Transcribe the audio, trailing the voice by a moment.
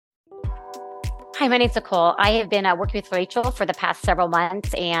Hi, my name's Nicole. I have been working with Rachel for the past several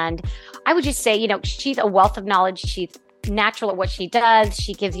months, and I would just say, she's a wealth of knowledge. She's natural at what she does.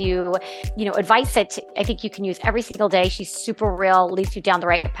 She gives you, advice that I think you can use every single day. She's super real, leads you down the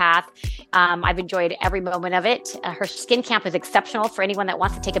right path. I've enjoyed every moment of it. Her skin camp is exceptional for anyone that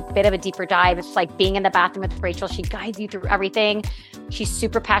wants to take a bit of a deeper dive. It's like being in the bathroom with Rachel. She guides you through everything. She's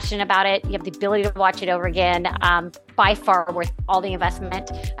super passionate about it. You have the ability to watch it over again. By far worth all the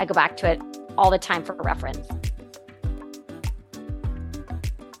investment. I go back to it all the time for reference.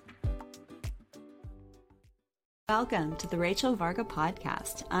 Welcome to the Rachel Varga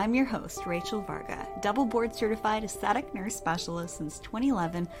podcast. I'm your host, Rachel Varga, double board certified aesthetic nurse specialist since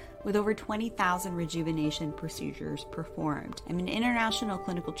 2011 with over 20,000 rejuvenation procedures performed. I'm an international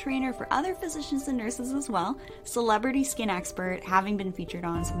clinical trainer for other physicians and nurses as well, celebrity skin expert, having been featured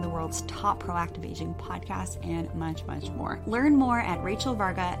on some of the world's top proactive aging podcasts, and much, much more. Learn more at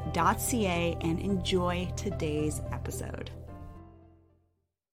rachelvarga.ca and enjoy today's episode.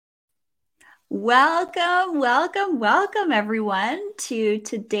 Welcome everyone to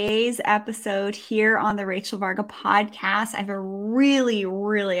today's episode here on the Rachel Varga podcast. I have a really,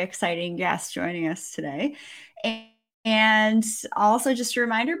 really exciting guest joining us today. And also just a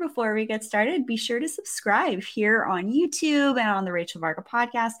reminder before we get started, be sure to subscribe here on YouTube and on the Rachel Varga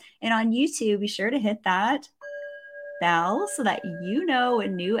podcast. And on YouTube, be sure to hit that bell so that you know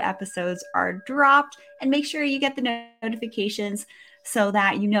when new episodes are dropped, and make sure you get the notifications so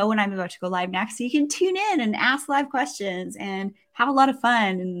that you know when I'm about to go live next, so you can tune in and ask live questions and have a lot of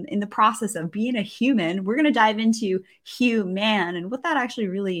fun in the process of being a human. We're going to dive into human and what that actually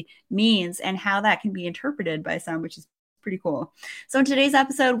really means and how that can be interpreted by some, which is pretty cool. So in today's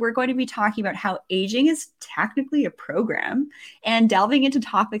episode, we're going to be talking about how aging is technically a program and delving into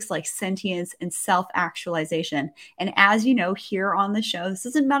topics like sentience and self-actualization. And as you know, here on the show, this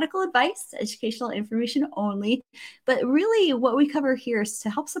isn't medical advice, educational information only, but really what we cover here is to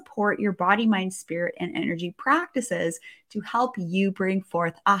help support your body, mind, spirit, and energy practices to help you bring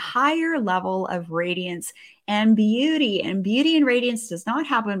forth a higher level of radiance and beauty. And beauty and radiance does not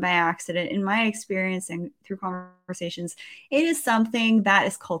happen by accident. In my experience and through conversations, it is something that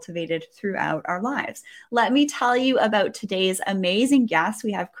is cultivated throughout our lives. Let me tell you about today's amazing guest.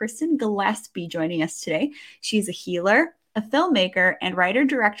 We have Kristin Gillespie joining us today. She's a healer, a filmmaker, and writer,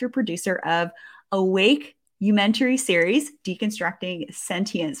 director, producer of Awake documentary series, Deconstructing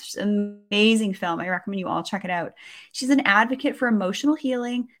Sentience. Amazing film. I recommend you all check it out. She's an advocate for emotional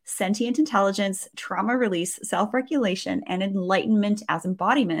healing, sentient intelligence, trauma release, self-regulation, and enlightenment as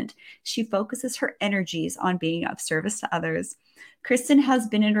embodiment. She focuses her energies on being of service to others. Kristin has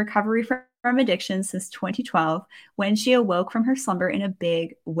been in recovery from addiction since 2012, when she awoke from her slumber in a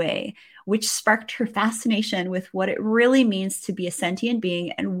big way, which sparked her fascination with what it really means to be a sentient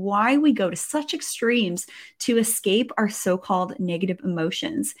being and why we go to such extremes to escape our so-called negative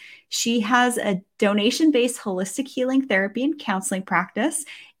emotions. She has a donation-based holistic healing therapy and counseling practice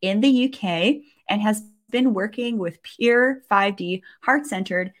in the UK and has been working with pure 5D,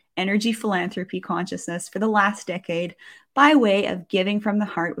 heart-centered energy philanthropy consciousness for the last decade by way of giving from the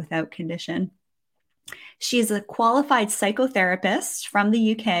heart without condition. She is a qualified psychotherapist from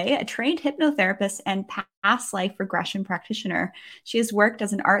the UK, a trained hypnotherapist, and past life regression practitioner. She has worked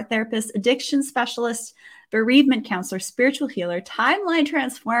as an art therapist, addiction specialist, bereavement counselor, spiritual healer, timeline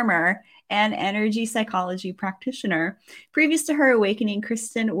transformer, and energy psychology practitioner. Previous to her awakening,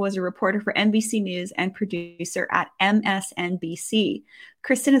 Kristin was a reporter for NBC News and producer at MSNBC.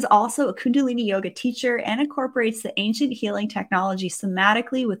 Kristin is also a Kundalini yoga teacher and incorporates the ancient healing technology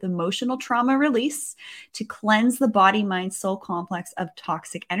somatically with emotional trauma release to cleanse the body, mind, soul complex of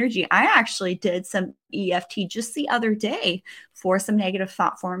toxic energy. I actually did some EFT just the other day for some negative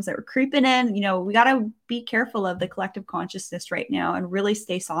thought forms that were creeping in. We got to be careful of the collective consciousness right now and really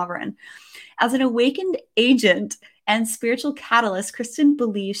stay sovereign. As an awakened agent and spiritual catalyst, Kristin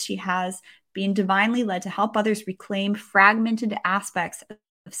believes she has being divinely led to help others reclaim fragmented aspects of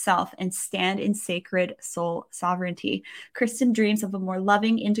self and stand in sacred soul sovereignty. Kristin dreams of a more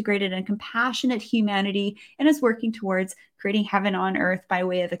loving, integrated, and compassionate humanity and is working towards creating heaven on earth by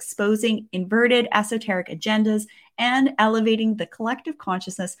way of exposing inverted esoteric agendas and elevating the collective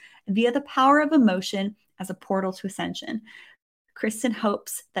consciousness via the power of emotion as a portal to ascension. Kristin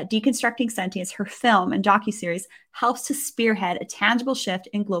hopes that Deconstructing Sentience, her film and docuseries, helps to spearhead a tangible shift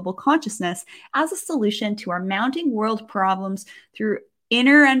in global consciousness as a solution to our mounting world problems through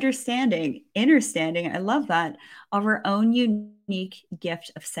inner understanding, I love that, of our own unique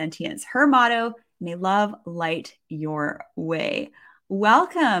gift of sentience. Her motto, may love light your way.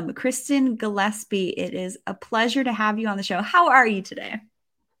 Welcome, Kristin Gillespie. It is a pleasure to have you on the show. How are you today?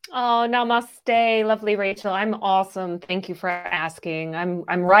 Oh, namaste, lovely Rachel. I'm awesome. Thank you for asking. I'm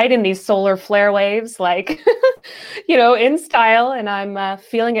riding these solar flare waves, like, in style, and I'm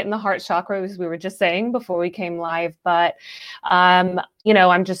feeling it in the heart chakra, as we were just saying before we came live. But, I'm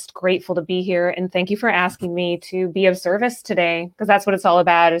just grateful to be here, and thank you for asking me to be of service today, because that's what it's all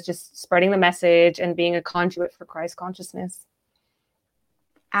about, is just spreading the message and being a conduit for Christ consciousness.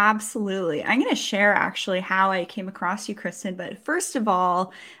 Absolutely. I'm going to share actually how I came across you, Kristin. But first of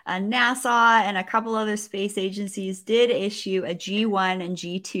all, NASA and a couple other space agencies did issue a G1 and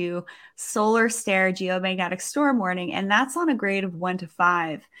G2 solar stare geomagnetic storm warning, and that's on a grade of 1 to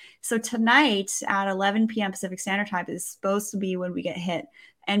 5. So tonight at 11 p.m. Pacific Standard Time is supposed to be when we get hit.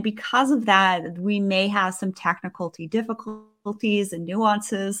 And because of that, we may have some technical difficulties and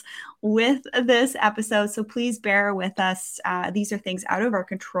nuances with this episode. So please bear with us. These are things out of our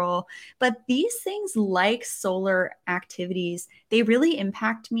control. But these things, like solar activities, they really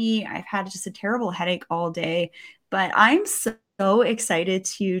impact me. I've had just a terrible headache all day, but I'm so excited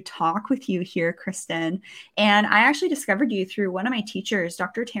to talk with you here, Kristin. And I actually discovered you through one of my teachers,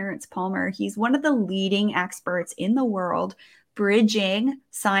 Dr. Terrence Palmer. He's one of the leading experts in the world bridging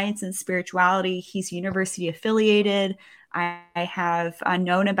science and spirituality. He's university affiliated. I have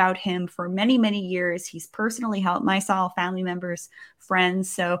known about him for many, many years. He's personally helped myself, family members, friends.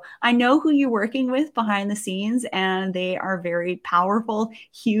 So I know who you're working with behind the scenes, and they are very powerful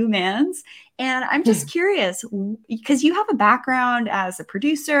humans. And I'm just curious, because you have a background as a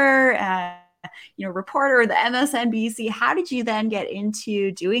producer, reporter, the MSNBC. How did you then get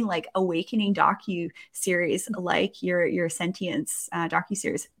into doing like awakening docu-series like your Sentience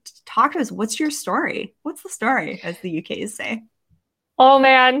docu-series? Talk to us. What's your story? What's the story, as the UKs say? Oh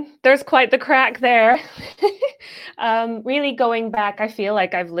man, there's quite the crack there. Really going back, I feel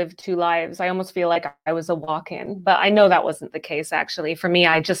like I've lived two lives. I almost feel like I was a walk-in, but I know that wasn't the case actually. For me,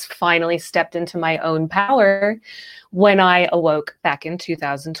 I just finally stepped into my own power when I awoke back in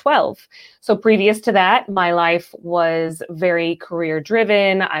 2012. So previous to that, my life was very career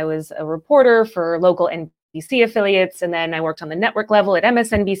driven. I was a reporter for local NBC affiliates, and then I worked on the network level at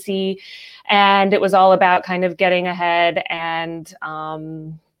MSNBC, and it was all about kind of getting ahead. And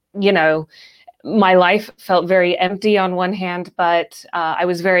my life felt very empty on one hand, but I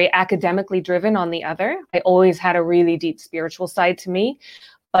was very academically driven on the other. I always had a really deep spiritual side to me,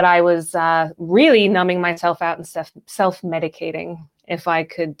 but I was really numbing myself out and self-medicating, if I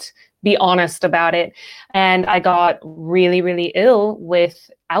could be honest about it. And I got really, really ill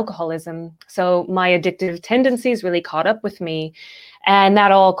with alcoholism. So my addictive tendencies really caught up with me. And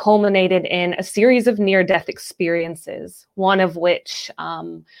that all culminated in a series of near-death experiences, one of which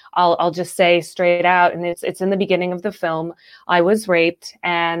I'll just say straight out, and it's in the beginning of the film. I was raped,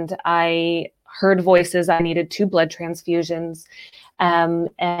 and I heard voices. I needed 2 blood transfusions.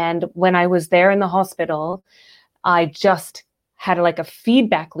 And when I was there in the hospital, I just had like a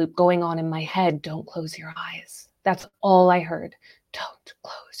feedback loop going on in my head. Don't close your eyes. That's all I heard. Don't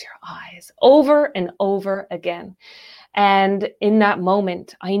close your eyes, over and over again. And in that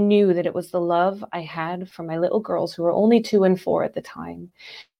moment, I knew that it was the love I had for my little girls, who were only 2 and 4 at the time.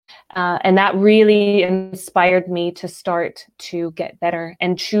 And that really inspired me to start to get better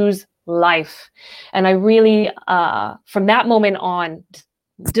and choose life. And I really, from that moment on,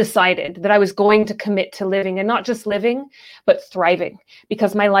 decided that I was going to commit to living, and not just living, but thriving,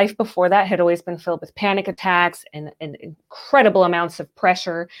 because my life before that had always been filled with panic attacks and incredible amounts of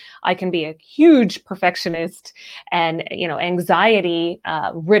pressure. I can be a huge perfectionist and, anxiety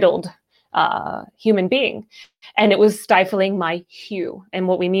riddled human being. And it was stifling my hue. And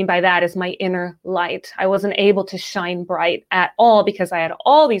what we mean by that is my inner light. I wasn't able to shine bright at all because I had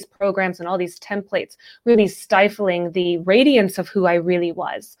all these programs and all these templates really stifling the radiance of who I really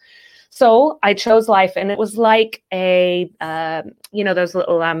was. So I chose life, and it was like a, those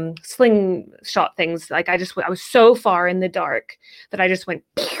little slingshot things. Like I was so far in the dark that I just went,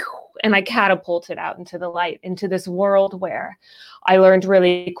 pew, and I catapulted out into the light, into this world where I learned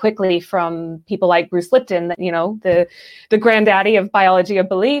really quickly from people like Bruce Lipton, that, the granddaddy of biology of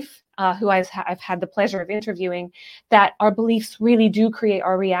belief, who I've had the pleasure of interviewing, that our beliefs really do create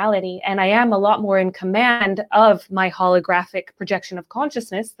our reality. And I am a lot more in command of my holographic projection of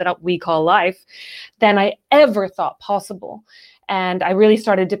consciousness that we call life than I ever thought possible. And I really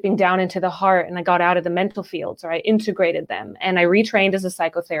started dipping down into the heart, and I got out of the mental fields, or I integrated them, and I retrained as a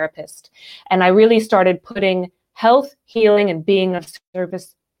psychotherapist. And I really started putting health, healing, and being of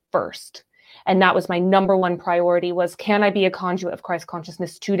service first. And that was my number one priority, was, can I be a conduit of Christ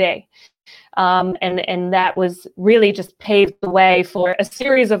consciousness today? And that was really just paved the way for a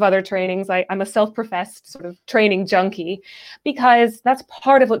series of other trainings. I'm a self-professed sort of training junkie, because that's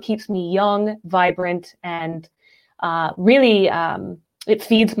part of what keeps me young, vibrant, and really it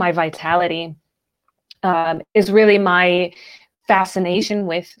feeds my vitality, is really my fascination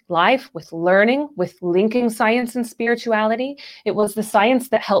with life, with learning, with linking science and spirituality. It was the science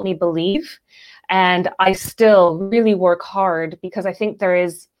that helped me believe. And I still really work hard, because I think there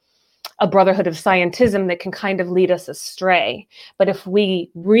is a brotherhood of scientism that can kind of lead us astray. But if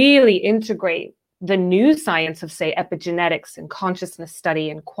we really integrate the new science of, say, epigenetics and consciousness study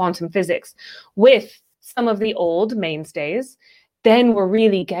and quantum physics with some of the old mainstays, then we're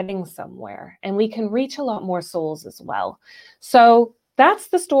really getting somewhere, and we can reach a lot more souls as well. So that's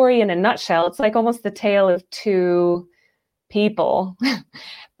the story in a nutshell. It's like almost the tale of two people,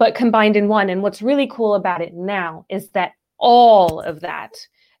 but combined in one. And what's really cool about it now is that all of that,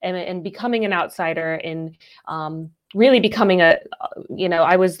 and becoming an outsider, and really becoming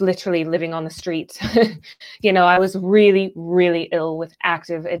I was literally living on the streets. I was really, really ill with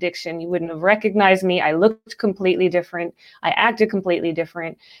active addiction. You wouldn't have recognized me. I looked completely different. I acted completely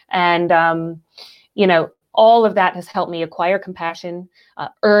different. And, all of that has helped me acquire compassion,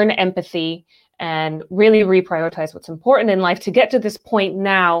 earn empathy, and really reprioritize what's important in life to get to this point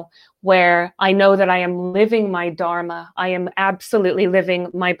now where I know that I am living my dharma. I am absolutely living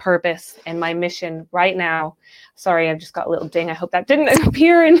my purpose and my mission right now. Sorry, I've just got a little ding. I hope that didn't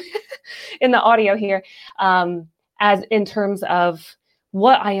appear in the audio here, as in terms of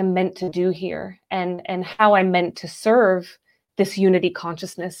what I am meant to do here, and how I'm meant to serve this unity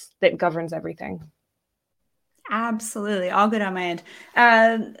consciousness that governs everything. Absolutely. All good on my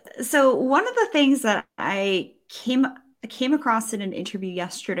end. So one of the things that I came across in an interview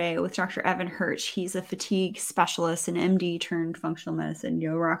yesterday with Dr. Evan Hirsch. He's a fatigue specialist, an MD turned functional medicine,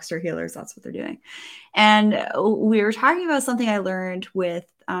 rockstar healers. That's what they're doing. And we were talking about something I learned with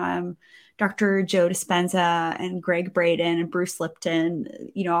Dr. Joe Dispenza and Greg Braden and Bruce Lipton,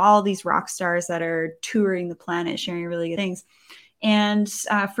 all these rock stars that are touring the planet, sharing really good things. And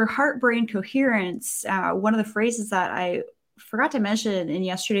for heart-brain coherence, one of the phrases that I forgot to mention in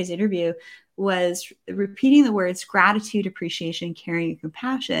yesterday's interview was repeating the words gratitude, appreciation, caring, and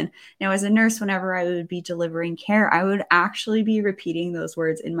compassion. Now, as a nurse, whenever I would be delivering care, I would actually be repeating those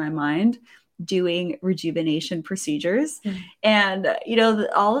words in my mind, doing rejuvenation procedures. And,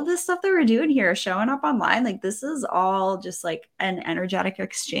 all of this stuff that we're doing here, showing up online, like this is all just like an energetic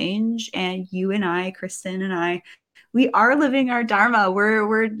exchange. And you and I, Kristin and I, we are living our dharma.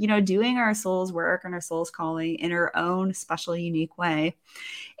 We're doing our soul's work and our soul's calling in our own special, unique way.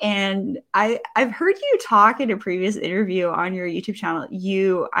 And I've heard you talk in a previous interview on your YouTube channel.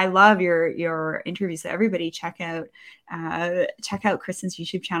 I love your interviews. So everybody check out Kristin's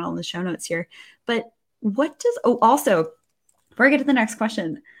YouTube channel in the show notes here. But also, before I get to the next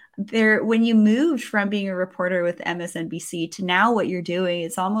question, when you moved from being a reporter with MSNBC to now what you're doing,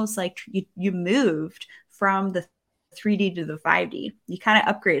 it's almost like you moved from the 3D to the 5D. You kind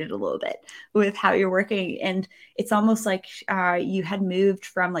of upgraded a little bit with how you're working. And it's almost like you had moved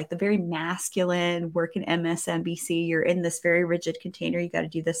from like the very masculine work in MSNBC. You're in this very rigid container. You got to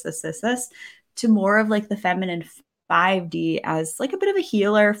do this, to more of like the feminine 5D as like a bit of a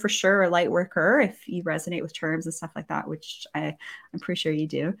healer for sure, a light worker, if you resonate with terms and stuff like that, which I'm pretty sure you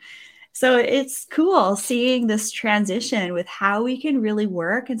do. So it's cool seeing this transition with how we can really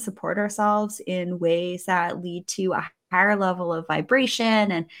work and support ourselves in ways that lead to a higher level of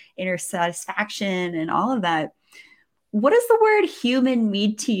vibration and inner satisfaction and all of that. What does the word human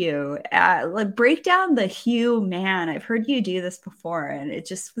mean to you? Break down the human. I've heard you do this before, and it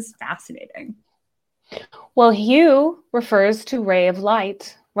just was fascinating. Well, hue refers to ray of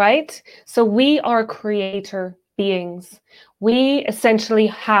light, right? So we are creator beings. We essentially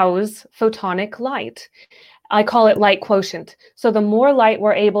house photonic light. I call it light quotient. So the more light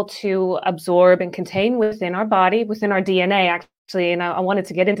we're able to absorb and contain within our body, within our DNA, actually, and I wanted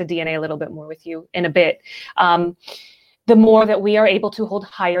to get into DNA a little bit more with you in a bit, the more that we are able to hold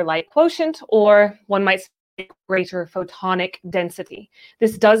higher light quotient, or one might say greater photonic density.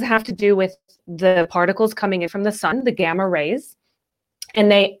 This does have to do with the particles coming in from the sun, the gamma rays,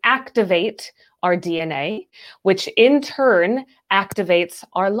 and they activate our DNA, which in turn activates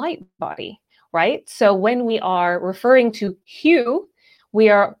our light body, right? So when we are referring to hue, we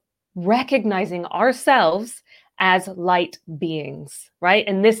are recognizing ourselves as light beings, right?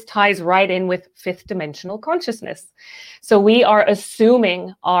 And this ties right in with fifth dimensional consciousness. So we are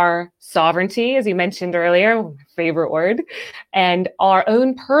assuming our sovereignty, as you mentioned earlier, my favorite word, and our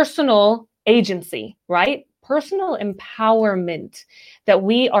own personal agency, right? Personal empowerment, that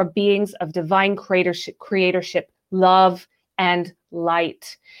we are beings of divine creatorship, love, and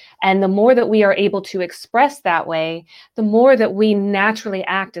light. And the more that we are able to express that way, the more that we naturally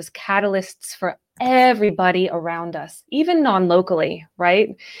act as catalysts for everybody around us, even non-locally,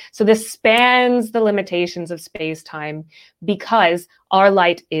 right? So this spans the limitations of space-time because our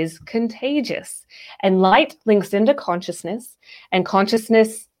light is contagious. And light links into consciousness, and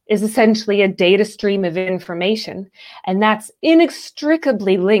consciousness is essentially a data stream of information, and that's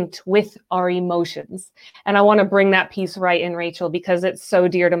inextricably linked with our emotions. And I want to bring that piece right in, Rachel, because it's so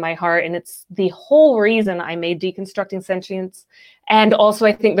dear to my heart, and it's the whole reason I made Deconstructing Sentience, and also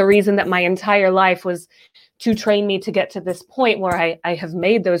I think the reason that my entire life was to train me to get to this point where I have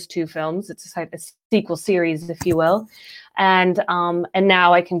made those 2 films. It's a sequel series, if you will. And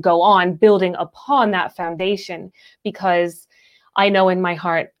now I can go on building upon that foundation, because I know in my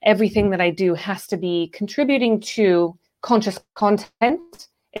heart, everything that I do has to be contributing to conscious content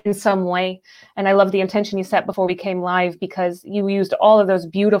in some way. And I love the intention you set before we came live, because you used all of those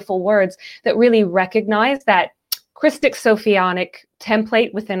beautiful words that really recognize that Christic Sophionic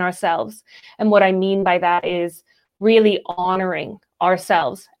template within ourselves. And what I mean by that is really honoring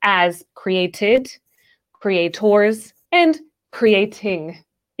ourselves as created, creators, and creating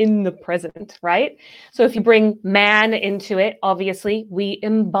in the present, right? So if you bring man into it, obviously we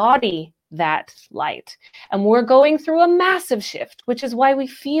embody that light. And we're going through a massive shift, which is why we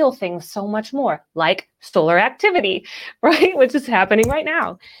feel things so much more, like solar activity, right? Which is happening right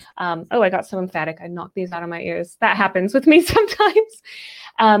now. Oh, I got so emphatic. I knocked these out of my ears. That happens with me sometimes.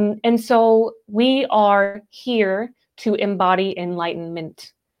 And so we are here to embody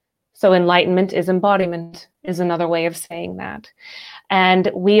enlightenment. So enlightenment is embodiment, is another way of saying that.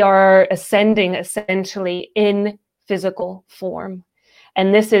 And we are ascending essentially in physical form.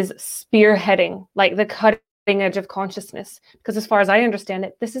 And this is spearheading, like the cutting edge of consciousness, because as far as I understand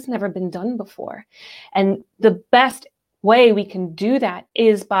it, this has never been done before. And the best way we can do that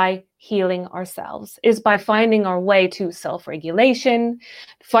is by healing ourselves, is by finding our way to self-regulation,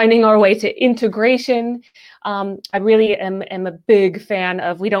 finding our way to integration. I really am a big fan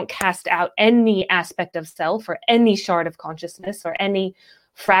of, we don't cast out any aspect of self or any shard of consciousness or any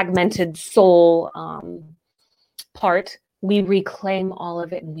fragmented soul part. We reclaim all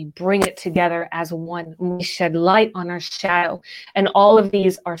of it and we bring it together as one. And we shed light on our shadow. And all of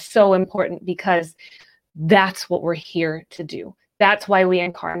these are so important, because that's what we're here to do. That's why we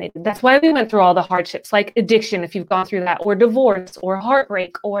incarnated. That's why we went through all the hardships, like addiction, if you've gone through that, or divorce, or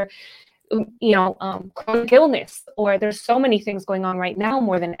heartbreak, or chronic illness, or there's so many things going on right now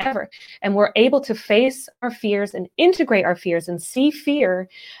more than ever. And we're able to face our fears and integrate our fears and see fear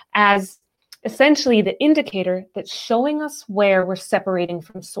as essentially the indicator that's showing us where we're separating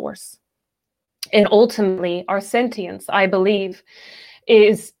from source. And ultimately, our sentience, I believe,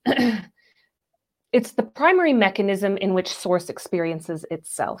 is it's the primary mechanism in which source experiences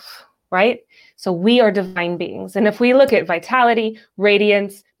itself, right? So we are divine beings. And if we look at vitality,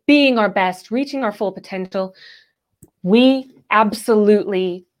 radiance, being our best, reaching our full potential, we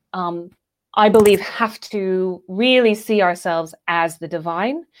absolutely, I believe, have to really see ourselves as the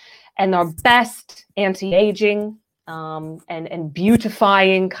divine, and our best anti-aging and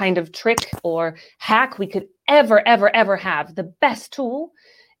beautifying kind of trick or hack we could ever have, the best tool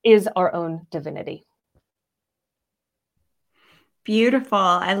is our own divinity. Beautiful.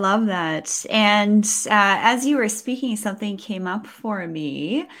 I love that. And as you were speaking, something came up for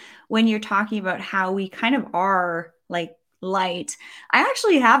me when you're talking about how we kind of are like light. I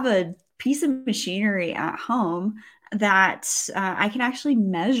actually have a piece of machinery at home that I can actually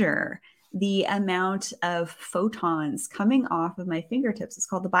measure the amount of photons coming off of my fingertips. It's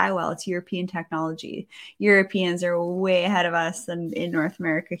called the BioWell. It's European technology. Europeans are way ahead of us than in North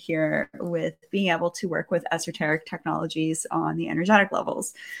America here with being able to work with esoteric technologies on the energetic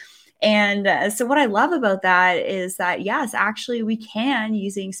levels. And so what I love about that is that, yes, actually we can,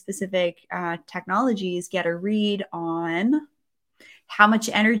 using specific technologies, get a read on how much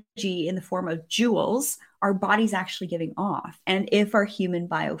energy in the form of joules our body's actually giving off. And if our human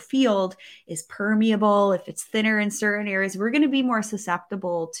biofield is permeable, if it's thinner in certain areas, we're going to be more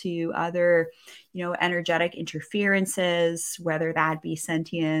susceptible to other, energetic interferences, whether that be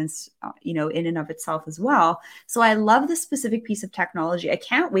sentience, in and of itself as well. So I love this specific piece of technology. I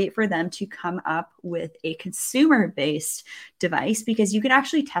can't wait for them to come up with a consumer-based device, because you can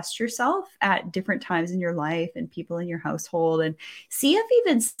actually test yourself at different times in your life and people in your household and see if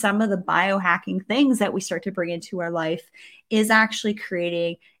even some of the biohacking things that we start to bring into our life is actually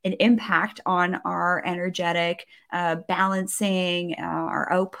creating an impact on our energetic balancing, our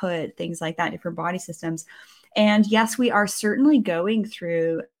output, things like that, different body systems. And yes, we are certainly going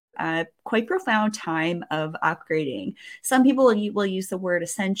through a quite profound time of upgrading. Some people will use the word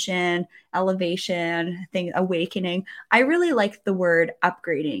ascension, elevation, awakening. I really like the word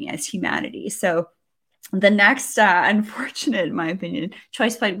upgrading as humanity. So the next unfortunate, in my opinion,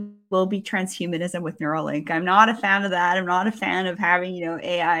 choice point will be transhumanism with Neuralink. I'm not a fan of that. I'm not a fan of having,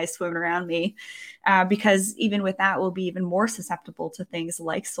 AI swimming around me, because even with that, we'll be even more susceptible to things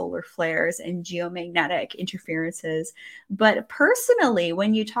like solar flares and geomagnetic interferences. But personally,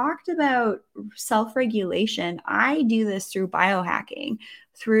 when you talked about self-regulation, I do this through biohacking,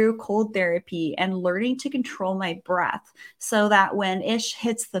 through cold therapy, and learning to control my breath so that when ish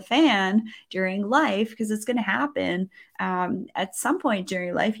hits the fan during life, because it's going to happen at some point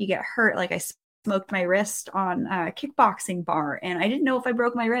during life, you get hurt. Like I smoked my wrist on a kickboxing bar and I didn't know if I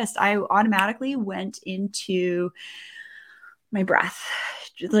broke my wrist. I automatically went into my breath.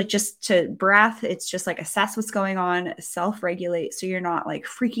 Like just to breath, it's just like assess what's going on, self-regulate so you're not like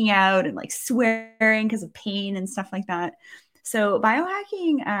freaking out and like swearing because of pain and stuff like that. So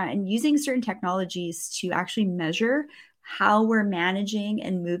biohacking and using certain technologies to actually measure how we're managing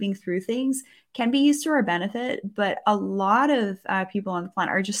and moving through things can be used to our benefit. But a lot of people on the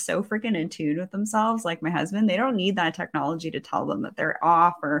planet are just so freaking in tune with themselves. Like my husband, they don't need that technology to tell them that they're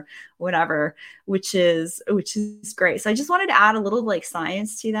off or whatever, which is great. So I just wanted to add a little like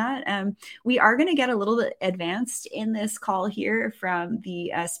science to that. We are going to get a little bit advanced in this call here from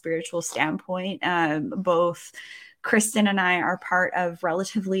the spiritual standpoint. Both Kristin and I are part of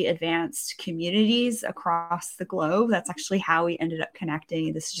relatively advanced communities across the globe. That's actually how we ended up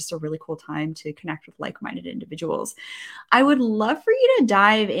connecting. This is just a really cool time to connect with like-minded individuals. I would love for you to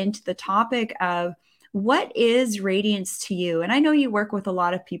dive into the topic of what is radiance to you? And I know you work with a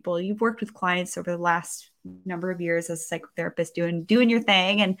lot of people. You've worked with clients over the last number of years as a psychotherapist doing your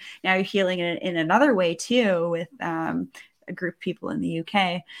thing. And now you're healing in another way too with a group of people in the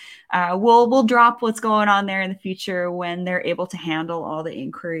UK. We'll drop what's going on there in the future when they're able to handle all the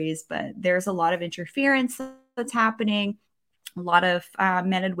inquiries, but there's a lot of interference that's happening. A lot of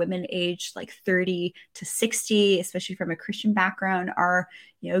men and women aged like 30 to 60, especially from a Christian background, are,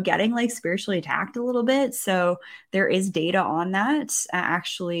 getting like spiritually attacked a little bit. So there is data on that.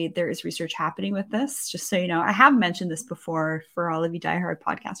 Actually, there is research happening with this, just so you know. I have mentioned this before for all of you diehard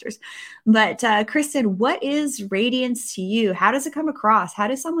podcasters. But Kristin, what is radiance to you? How does it come across? How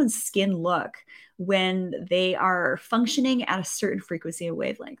does someone's skin look when they are functioning at a certain frequency and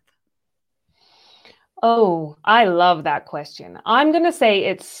wavelength? Oh, I love that question. I'm going to say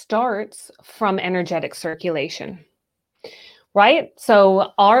it starts from energetic circulation, right?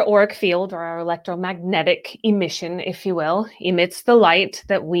 So our auric field, or our electromagnetic emission, if you will, emits the light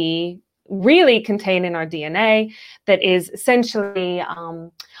that we really contain in our DNA that is essentially,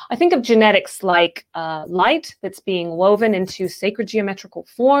 I think of genetics like light that's being woven into sacred geometrical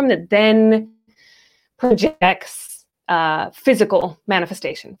form that then projects physical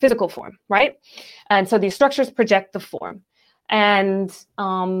manifestation, physical form, right? And so these structures project the form. And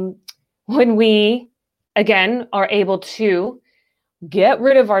when we, again, are able to get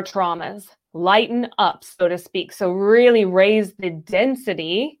rid of our traumas, lighten up, so to speak, so really raise the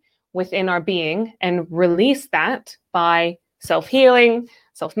density within our being and release that by self-healing,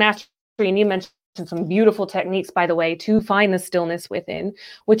 self-mastery, and you mentioned some beautiful techniques, by the way, to find the stillness within,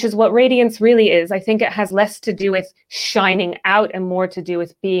 which is what radiance really is. I think it has less to do with shining out and more to do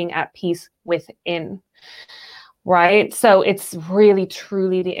with being at peace within, right? So it's really,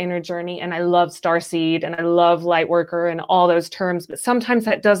 truly the inner journey. And I love starseed and I love light worker and all those terms, but sometimes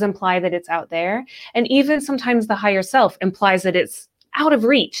that does imply that it's out there. And even sometimes the higher self implies that it's out of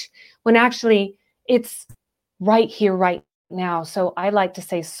reach when actually it's right here, right now. So I like to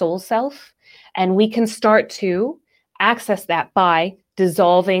say soul self. And we can start to access that by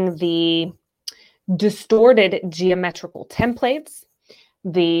dissolving the distorted geometrical templates,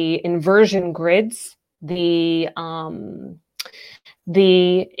 the inversion grids, the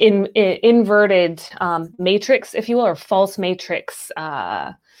inverted matrix, if you will, or false matrix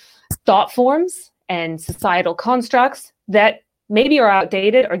thought forms and societal constructs that maybe are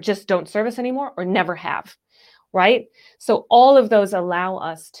outdated or just don't serve us anymore or never have. Right? So all of those allow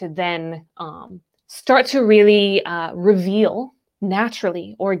us to then start to really reveal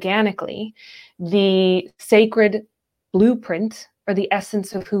naturally, organically, the sacred blueprint or the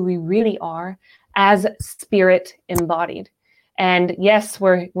essence of who we really are as spirit embodied. And yes,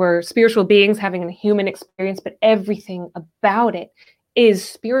 we're spiritual beings having a human experience, but everything about it is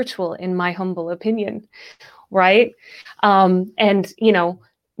spiritual, in my humble opinion, right? And, you know,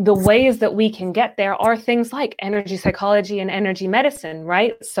 the ways that we can get there are things like energy psychology and energy medicine,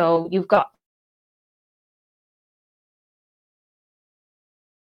 right? So you've got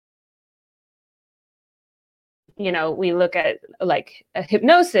you know, we look at like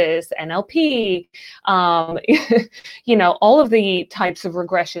hypnosis, NLP, you know, all of the types of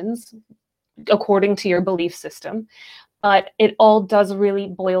regressions according to your belief system. But it all does really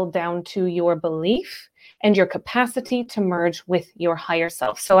boil down to your belief and your capacity to merge with your higher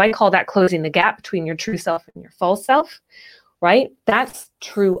self. So I call that closing the gap between your true self and your false self, right? That's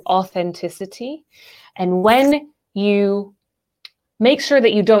true authenticity. And when you make sure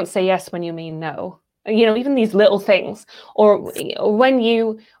that you don't say yes when you mean no, you know, even these little things, or when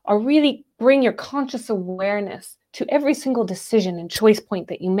you are really bring your conscious awareness to every single decision and choice point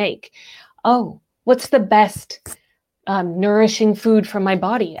that you make. Oh, what's the best nourishing food for my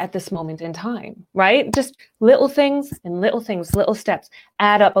body at this moment in time, right? Just little things and little things, little steps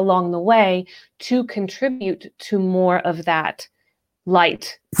add up along the way to contribute to more of that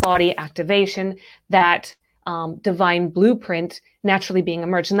light body activation, that divine blueprint naturally being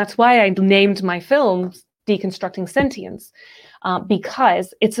emerged. And that's why I named my films Deconstructing Sentience,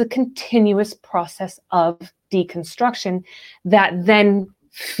 because it's a continuous process of deconstruction that then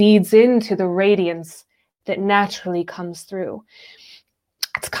feeds into the radiance that naturally comes through.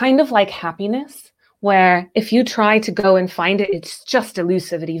 It's kind of like happiness, where if you try to go and find it, it's just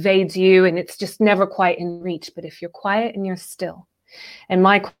elusive. It evades you and it's just never quite in reach. But if you're quiet and you're still, and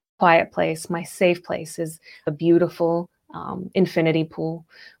my quiet place, my safe place is a beautiful infinity pool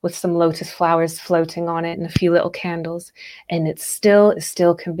with some lotus flowers floating on it and a few little candles, and it's still as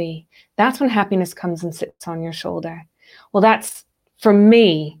still can be. That's when happiness comes and sits on your shoulder. Well, that's, for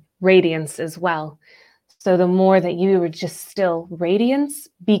me, radiance as well. So the more that you are just still, radiance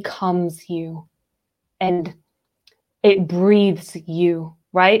becomes you and it breathes you,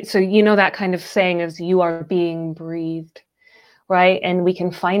 right? So you know that kind of saying is you are being breathed, right? And we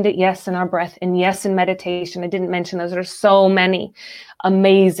can find it, yes, in our breath and yes, in meditation. I didn't mention those. There's so many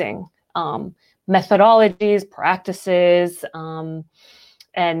amazing methodologies, practices,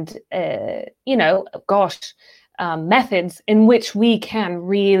 and, you know, methods in which we can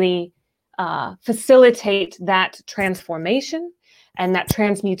really facilitate that transformation and that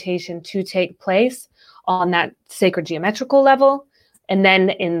transmutation to take place on that sacred geometrical level, and then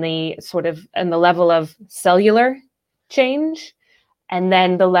in the level of cellular change, and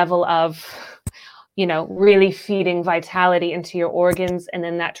then the level of, you know, really feeding vitality into your organs, and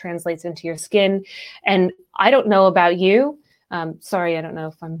then that translates into your skin. And I don't know about you. Sorry, I don't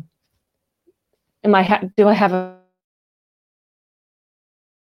know if do I have a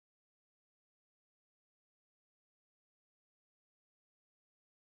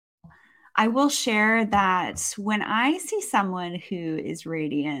I will share that when I see someone who is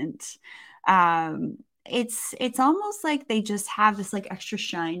radiant, it's almost like they just have this like extra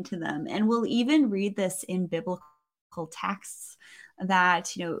shine to them. And we'll even read this in biblical texts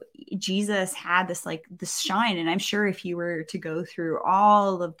that, you know, Jesus had this shine. And I'm sure if you were to go through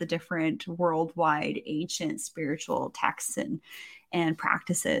all of the different worldwide ancient spiritual texts and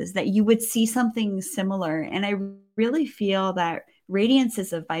practices, that you would see something similar. And I really feel that radiance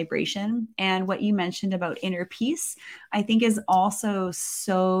is a vibration. And what you mentioned about inner peace, I think is also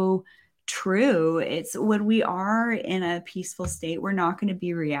so true. It's when we are in a peaceful state, we're not going to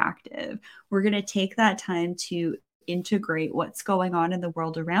be reactive. We're going to take that time to integrate what's going on in the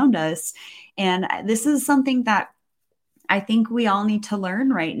world around us. And this is something that I think we all need to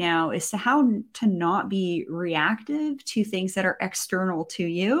learn right now, is to how to not be reactive to things that are external to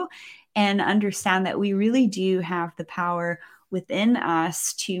you, and understand that we really do have the power within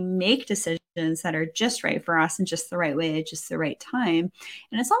us to make decisions that are just right for us and just the right way at just the right time.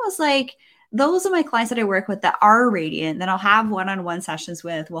 And it's almost like those are my clients that I work with that are radiant, that I'll have one-on-one sessions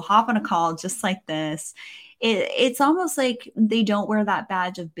with. We'll hop on a call just like this. It's almost like they don't wear that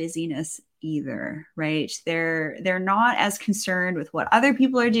badge of busyness either, right? They're not as concerned with what other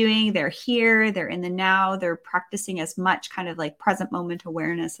people are doing. They're here, they're in the now, they're practicing as much kind of like present moment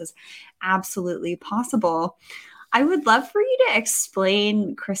awareness as absolutely possible. I would love for you to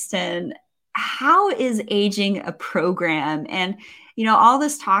explain, Kristin, how is aging a program? And, you know, all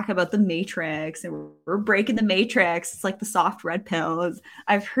this talk about the matrix and we're breaking the matrix. It's like the soft red pill.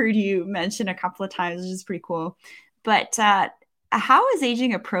 I've heard you mention a couple of times, which is pretty cool. But how is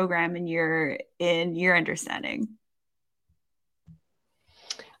aging a program in your understanding?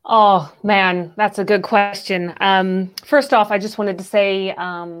 Oh man, that's a good question. First off, I just wanted to say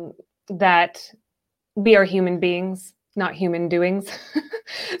that we are human beings not human doings.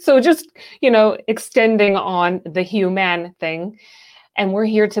 So just, extending on the human thing. And we're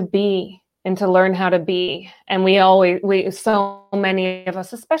here to be and to learn how to be. And so many of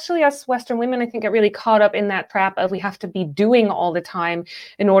us, especially us Western women, I think get really caught up in that trap of we have to be doing all the time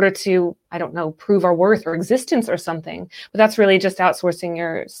in order to, I don't know, prove our worth or existence or something. But that's really just outsourcing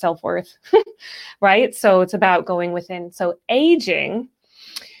your self-worth, right? So it's about going within. So aging,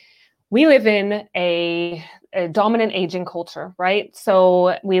 we live in a dominant aging culture, right?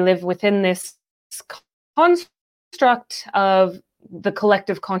 So we live within this construct of the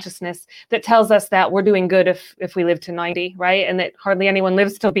collective consciousness that tells us that we're doing good if we live to 90, right? And that hardly anyone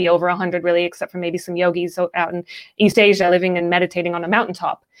lives to be over 100 really, except for maybe some yogis out in East Asia living and meditating on a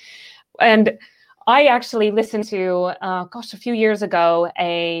mountaintop. And I actually listened to, a few years ago,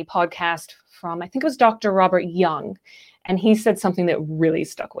 a podcast from, I think it was Dr. Robert Young. And he said something that really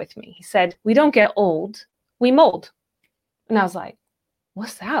stuck with me. He said, we don't get old, we mold. And I was like,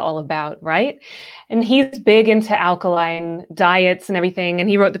 what's that all about, right? And he's big into alkaline diets and everything. And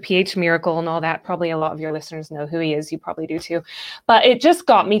he wrote The pH Miracle and all that. Probably a lot of your listeners know who he is. You probably do too. But it just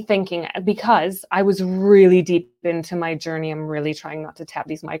got me thinking, because I was really deep into my journey. I'm really trying not to tap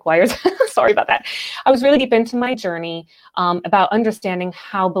these mic wires. Sorry about that. I was really deep into my journey about understanding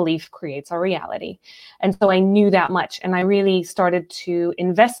how belief creates our reality. And so I knew that much. And I really started to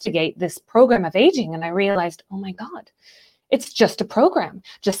investigate this program of aging. And I realized, oh my God, it's just a program,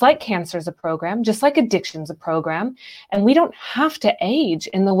 just like cancer is a program, just like addiction's a program. And we don't have to age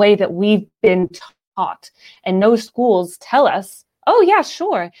in the way that we've been taught. And no schools tell us, oh yeah,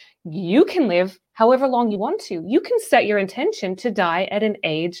 sure, you can live however long you want to. You can set your intention to die at an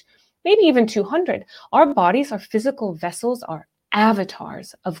age, maybe even 200. Our bodies, our physical vessels, are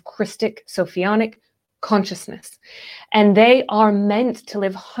avatars of Christic, Sophionic consciousness. And they are meant to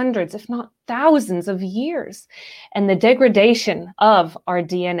live hundreds, if not thousands of years. And the degradation of our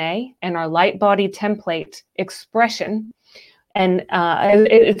DNA and our light body template expression, and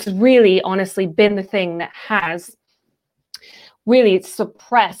it's really honestly been the thing that has really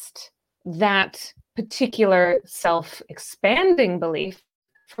suppressed that particular self-expanding belief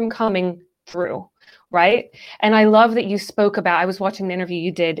from coming through. Right. And I love that you spoke about, I was watching the interview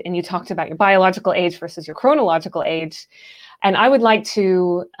you did, and you talked about your biological age versus your chronological age. And I would like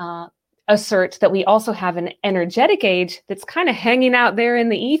to assert that we also have an energetic age that's kind of hanging out there in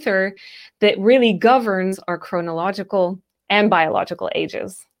the ether that really governs our chronological and biological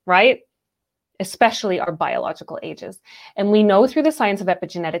ages, right? Especially our biological ages. And we know through the science of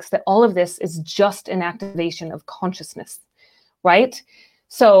epigenetics that all of this is just an activation of consciousness, right?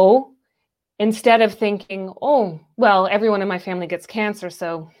 So instead of thinking, oh, well, everyone in my family gets cancer,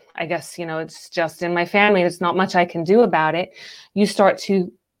 so I guess, it's just in my family, there's not much I can do about it, you start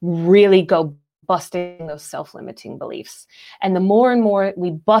to really go busting those self-limiting beliefs. And the more and more we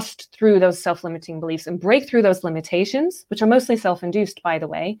bust through those self-limiting beliefs and break through those limitations, which are mostly self-induced, by the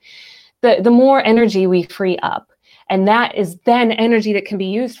way, the more energy we free up. And that is then energy that can be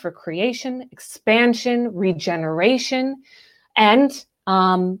used for creation, expansion, regeneration, and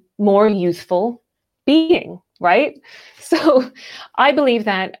more youthful being, right? So I believe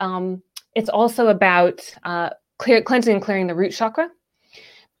that it's also about cleansing and clearing the root chakra,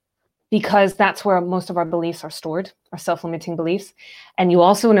 because that's where most of our beliefs are stored, our self-limiting beliefs. And you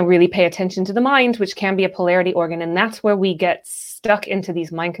also want to really pay attention to the mind, which can be a polarity organ. And that's where we get stuck into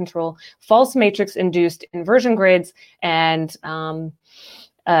these mind control, false matrix induced inversion grids, and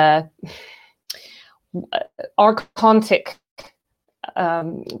archontic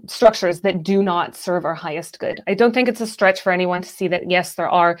structures that do not serve our highest good. I don't think it's a stretch for anyone to see that, yes, there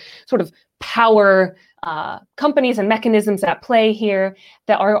are sort of power companies and mechanisms at play here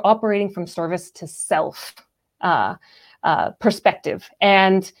that are operating from service to self perspective.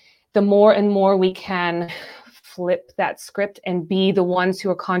 And the more and more we can flip that script and be the ones who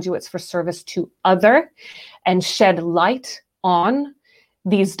are conduits for service to other and shed light on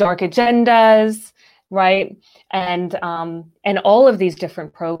these dark agendas, right? And all of these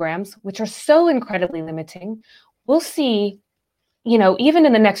different programs, which are so incredibly limiting, we'll see, even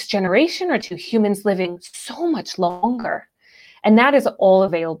in the next generation or two, humans living so much longer. And that is all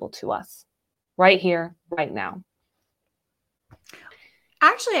available to us right here, right now.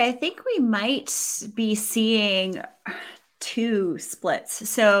 Actually, I think we might be seeing two splits.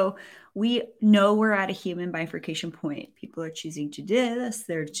 So we know we're at a human bifurcation point. People are choosing to do this,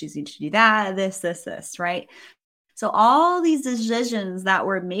 they're choosing to do that, this, right? So all these decisions that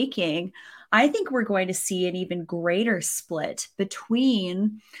we're making, I think we're going to see an even greater split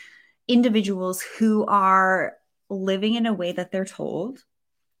between individuals who are living in a way that they're told,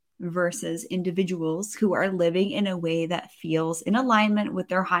 versus individuals who are living in a way that feels in alignment with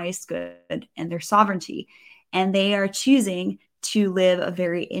their highest good and their sovereignty. And they are choosing to live a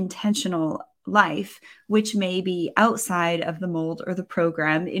very intentional life, which may be outside of the mold or the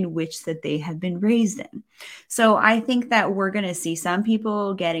program in which that they have been raised in. So I think that we're going to see some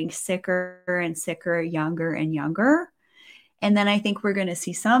people getting sicker and sicker, younger and younger. And then I think we're going to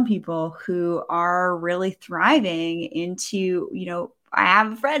see some people who are really thriving into, I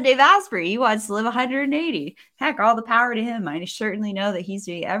have a friend, Dave Asprey. He wants to live 180. Heck, all the power to him. I certainly know that he's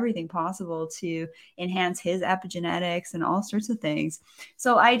doing everything possible to enhance his epigenetics and all sorts of things.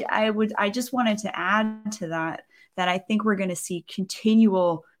 So I just wanted to add to that I think we're going to see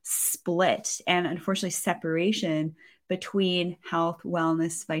continual split and unfortunately separation between health,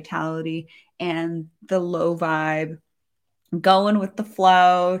 wellness, vitality, and the low vibe, going with the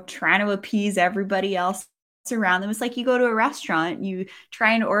flow, trying to appease everybody else around them. It's like you go to a restaurant, you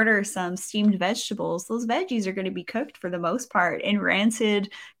try and order some steamed vegetables. Those veggies are going to be cooked for the most part in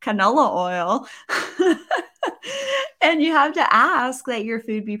rancid canola oil. And you have to ask that your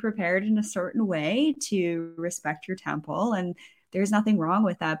food be prepared in a certain way to respect your temple. And there's nothing wrong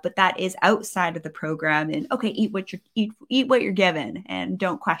with that, but that is outside of the program. And okay, eat what you're given and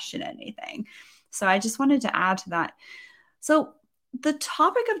don't question anything. So I just wanted to add to that. So the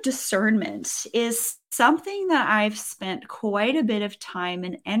topic of discernment is something that I've spent quite a bit of time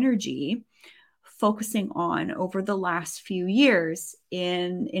and energy focusing on over the last few years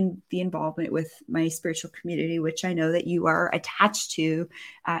in the involvement with my spiritual community, which I know that you are attached to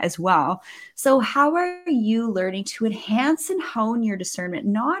as well. So how are you learning to enhance and hone your discernment,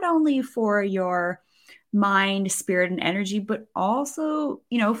 not only for your mind, spirit, and energy, but also,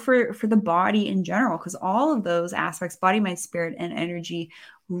 for the body in general, because all of those aspects, body, mind, spirit, and energy,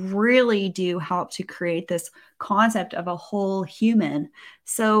 really do help to create this concept of a whole human.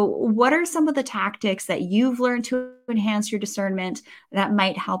 So what are some of the tactics that you've learned to enhance your discernment that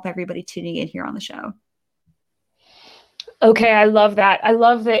might help everybody tuning in here on the show? Okay, I love that. I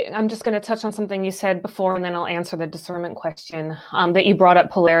love that. I'm just going to touch on something you said before, and then I'll answer the discernment question that you brought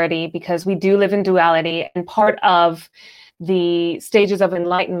up, polarity, because we do live in duality. And part of the stages of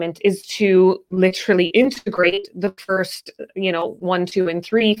enlightenment is to literally integrate the first, 1, 2, and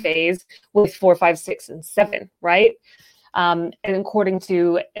 3 phase with 4, 5, 6, and 7, right? And according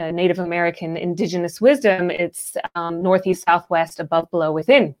to Native American indigenous wisdom, it's northeast, southwest, above, below,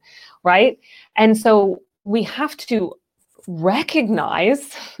 within, right? And so we have to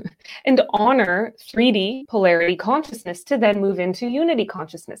recognize and honor 3D polarity consciousness to then move into unity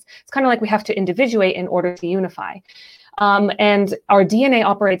consciousness. It's kind of like we have to individuate in order to unify. And our DNA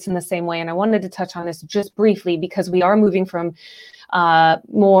operates in the same way. And I wanted to touch on this just briefly because we are moving from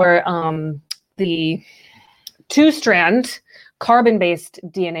more the 2-strand carbon-based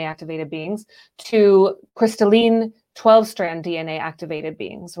DNA activated beings to crystalline 12-strand DNA activated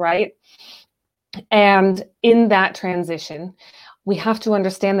beings, right? And in that transition, we have to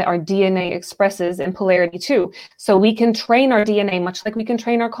understand that our DNA expresses in polarity too. So we can train our DNA, much like we can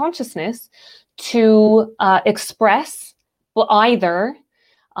train our consciousness, to express either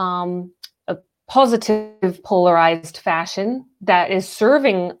a positive polarized fashion that is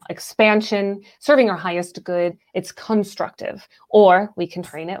serving expansion, serving our highest good, it's constructive. Or we can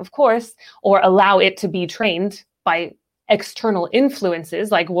train it, of course, or allow it to be trained by external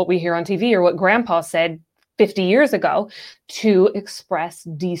influences like what we hear on TV or what grandpa said 50 years ago to express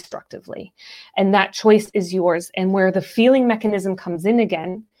destructively. And that choice is yours. And where the feeling mechanism comes in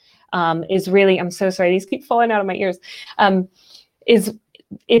again is really, I'm so sorry, these keep falling out of my ears,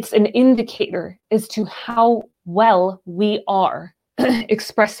 it's an indicator as to how well we are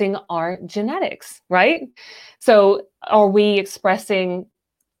expressing our genetics, right? So are we expressing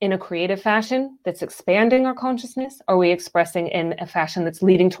in a creative fashion that's expanding our consciousness? Are we expressing in a fashion that's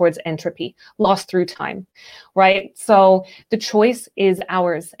leading towards entropy, lost through time, right? So the choice is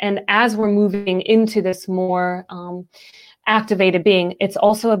ours. And as we're moving into this more activated being, it's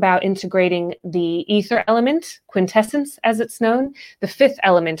also about integrating the ether element, quintessence as it's known, the 5th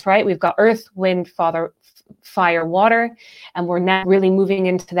element, right? We've got earth, wind, fire, water, and we're now really moving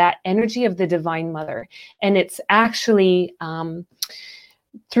into that energy of the divine mother. And it's actually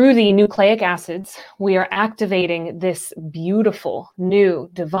through the nucleic acids, we are activating this beautiful new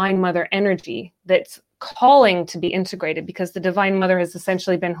divine mother energy that's calling to be integrated, because the divine mother has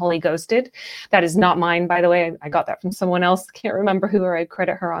essentially been Holy Ghosted. That is not mine, by the way. I got that from someone else. Can't remember who, or I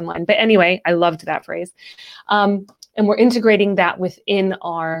credit her online. But anyway, I loved that phrase. And we're integrating that within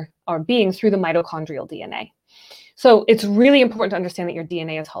our being through the mitochondrial DNA. So it's really important to understand that your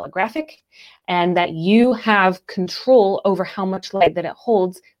DNA is holographic and that you have control over how much light that it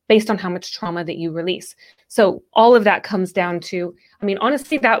holds based on how much trauma that you release. So all of that comes down to, I mean,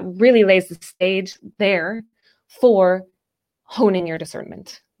 honestly, that really lays the stage there for honing your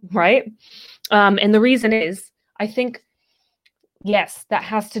discernment, right? And the reason is, I think, yes, that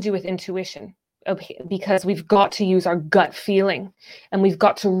has to do with intuition. Okay, because we've got to use our gut feeling and we've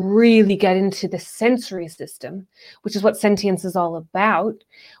got to really get into the sensory system, which is what sentience is all about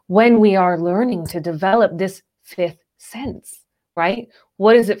when we are learning to develop this fifth sense, right?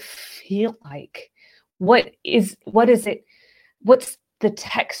 What does it feel like? What is it? What's the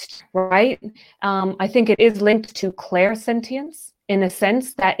text, right? I think it is linked to clairsentience in a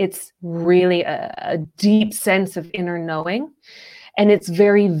sense that it's really a deep sense of inner knowing, and it's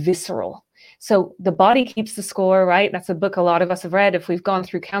very visceral. So the body keeps the score, right? That's a book a lot of us have read if we've gone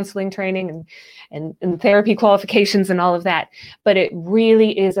through counseling training and therapy qualifications and all of that. But it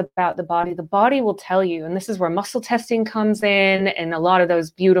really is about the body. The body will tell you, and this is where muscle testing comes in and a lot of those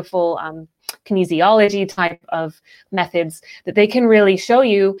beautiful kinesiology type of methods that they can really show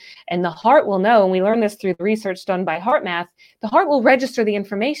you. And the heart will know, and we learn this through the research done by HeartMath, the heart will register the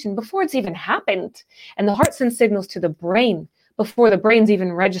information before it's even happened. And the heart sends signals to the brain before the brain's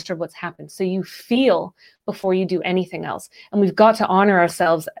even registered what's happened. So you feel before you do anything else. And we've got to honor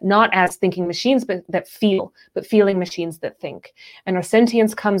ourselves, not as thinking machines that feel, but feeling machines that think. And our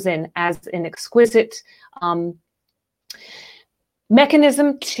sentience comes in as an exquisite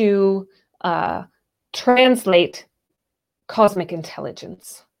mechanism to translate cosmic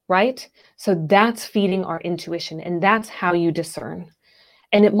intelligence, right? So that's feeding our intuition, and that's how you discern.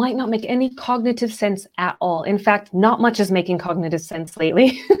 And it might not make any cognitive sense at all. In fact, not much is making cognitive sense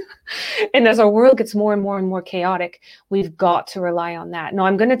lately. And as our world gets more and more and more chaotic, we've got to rely on that. Now,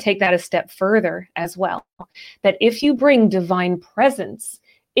 I'm going to take that a step further as well, that if you bring divine presence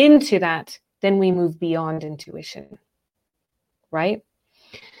into that, then we move beyond intuition, right?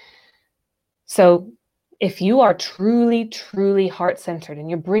 So if you are truly, truly heart-centered and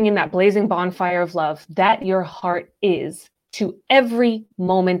you're bringing that blazing bonfire of love that your heart is to every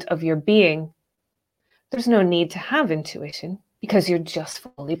moment of your being, there's no need to have intuition because you're just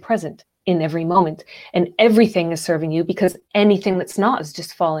fully present in every moment and everything is serving you, because anything that's not is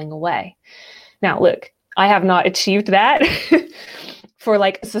just falling away. Now, look, I have not achieved that for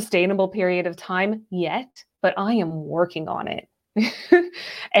like a sustainable period of time yet, but I am working on it.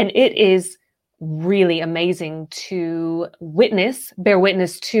 And it is really amazing to bear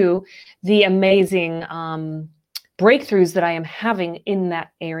witness to the amazing breakthroughs that I am having in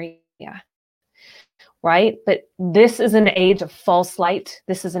that area, right? But this is an age of false light.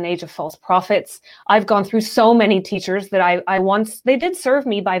 This is an age of false prophets. I've gone through so many teachers that I once, they did serve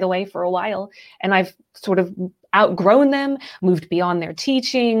me, by the way, for a while, and I've sort of outgrown them, moved beyond their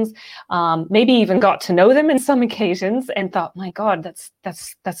teachings, maybe even got to know them in some occasions and thought, my God,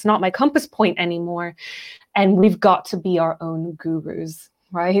 that's not my compass point anymore. And we've got to be our own gurus,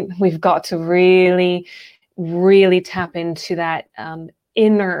 right? We've got to really tap into that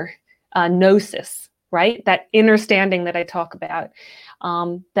inner gnosis, right? That inner standing that I talk about,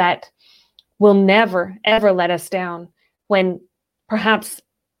 that will never, ever let us down when perhaps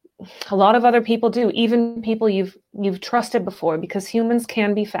a lot of other people do, even people you've trusted before, because humans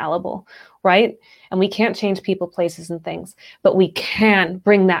can be fallible, right? And we can't change people, places, and things, but we can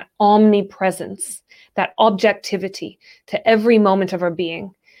bring that omnipresence, that objectivity to every moment of our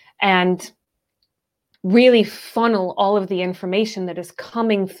being, and really funnel all of the information that is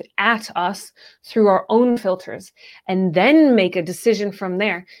coming at us through our own filters, and then make a decision from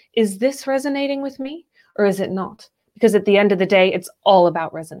there. Is this resonating with me or is it not? Because at the end of the day, it's all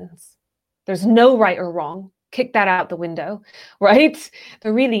about resonance. There's no right or wrong. Kick that out the window, right?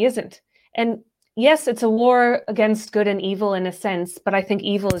 There really isn't. And yes, it's a war against good and evil in a sense, but I think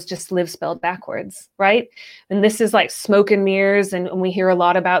evil is just live spelled backwards, right? And this is like smoke and mirrors, and we hear a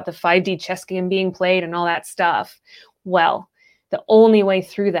lot about the 5D chess game being played and all that stuff. Well, the only way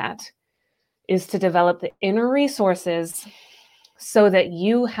through that is to develop the inner resources so that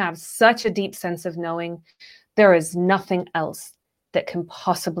you have such a deep sense of knowing there is nothing else that can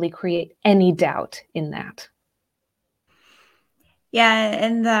possibly create any doubt in that. Yeah,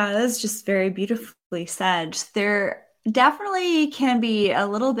 and that's just very beautifully said. There definitely can be a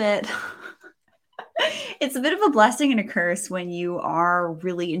little bit it's a bit of a blessing and a curse when you are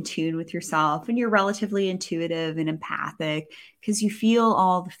really in tune with yourself and you're relatively intuitive and empathic because you feel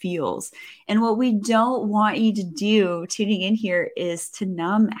all the feels. And what we don't want you to do tuning in here is to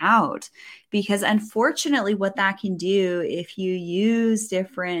numb out, because unfortunately what that can do if you use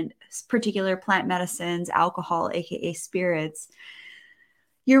different particular plant medicines, alcohol, aka spirits,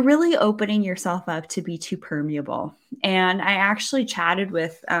 you're really opening yourself up to be too permeable. And I actually chatted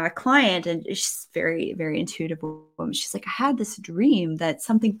with a client, and she's very, very intuitive woman. She's like, I had this dream that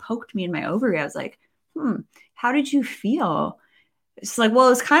something poked me in my ovary. I was like, how did you feel? It's like, well, it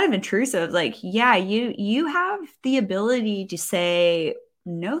was kind of intrusive. Like, yeah, you have the ability to say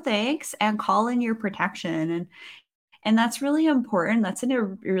no thanks and call in your protection. And that's really important. That's a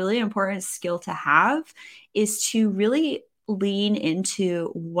really important skill to have, is to really lean into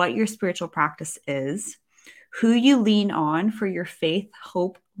what your spiritual practice is, who you lean on for your faith,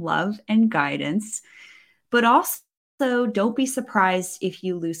 hope, love, and guidance. But also, don't be surprised if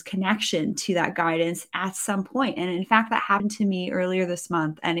you lose connection to that guidance at some point. And in fact, that happened to me earlier this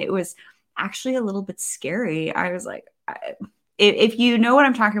month, and it was actually a little bit scary. I was like, if you know what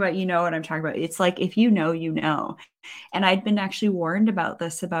I'm talking about, you know what I'm talking about. It's like, if you know, you know. And I'd been actually warned about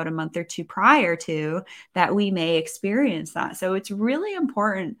this about a month or two prior to that we may experience that. So it's really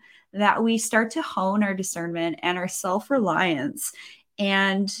important that we start to hone our discernment and our self-reliance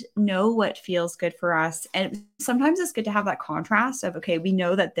and know what feels good for us. And sometimes it's good to have that contrast of, okay, we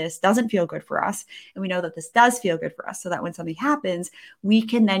know that this doesn't feel good for us, and we know that this does feel good for us, so that when something happens, we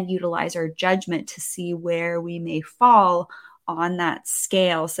can then utilize our judgment to see where we may fall on that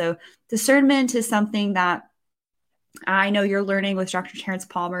scale. So discernment is something that I know you're learning with Dr. Terrence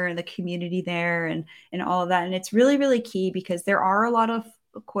Palmer and the community there and all of that. And it's really, really key, because there are a lot of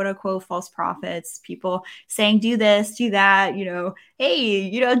quote unquote false prophets, people saying, do this, do that,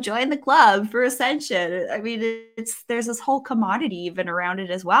 hey, join the club for ascension. I mean, there's this whole commodity even around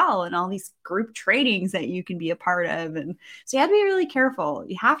it as well, and all these group trainings that you can be a part of. And so you have to be really careful.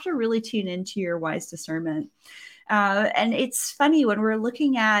 You have to really tune into your wise discernment. And it's funny when we're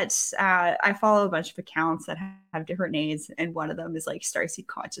looking at, I follow a bunch of accounts that have different names, and one of them is like Starseed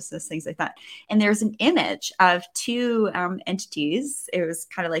Consciousness, things like that. And there's an image of two entities. It was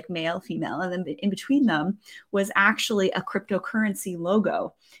kind of like male, female, and then in between them was actually a cryptocurrency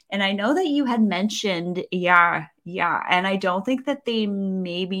logo. And I know that you had mentioned, yeah. And I don't think that they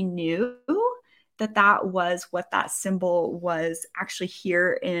maybe knew that was what that symbol was actually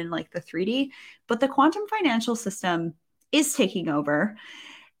here in like the 3D, but the quantum financial system is taking over.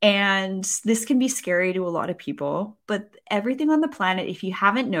 And this can be scary to a lot of people, but everything on the planet, if you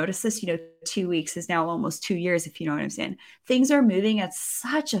haven't noticed this, 2 weeks is now almost 2 years, if you know what I'm saying. Things are moving at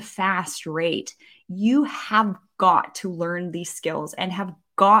such a fast rate. You have got to learn these skills and have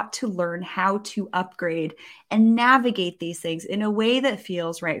got to learn how to upgrade and navigate these things in a way that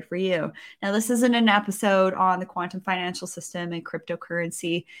feels right for you. Now, this isn't an episode on the quantum financial system and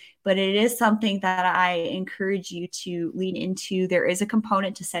cryptocurrency, but it is something that I encourage you to lean into. There is a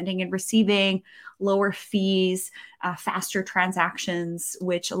component to sending and receiving, lower fees, faster transactions,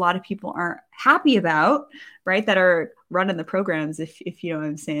 which a lot of people aren't happy about, right? That are running the programs, if you know what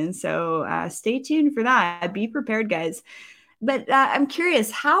I'm saying. So stay tuned for that. Be prepared, guys. But I'm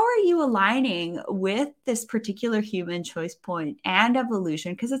curious, how are you aligning with this particular human choice point and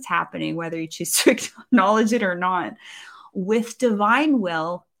evolution, because it's happening, whether you choose to acknowledge it or not, with divine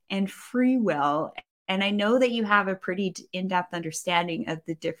will and free will? And I know that you have a pretty in-depth understanding of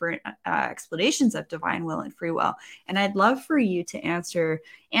the different explanations of divine will and free will. And I'd love for you to answer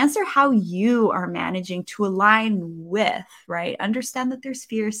how you are managing to align with, right? Understand that there's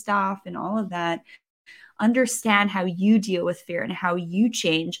fear stuff and all of that. Understand how you deal with fear and how you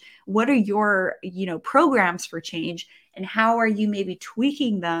change. What are your, programs for change, and how are you maybe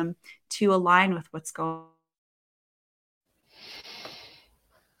tweaking them to align with what's going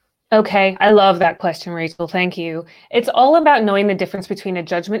on? Okay, I love that question, Rachel. Thank you. It's all about knowing the difference between a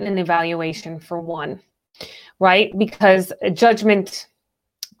judgment and an evaluation, for one, right? Because a judgment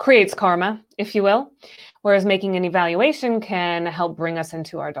creates karma, if you will, whereas making an evaluation can help bring us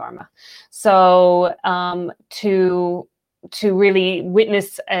into our dharma. So to really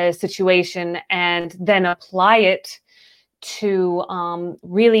witness a situation and then apply it to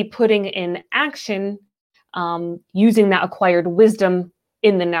really putting in action, using that acquired wisdom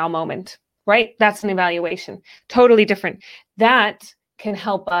in the now moment, right? That's an evaluation. Totally different. That can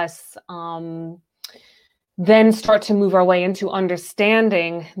help us then start to move our way into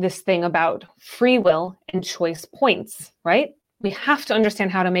understanding this thing about free will and choice points, right? We have to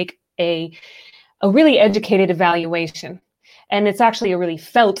understand how to make a really educated evaluation. And it's actually a really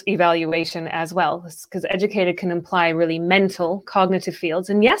felt evaluation as well, because educated can imply really mental, cognitive fields.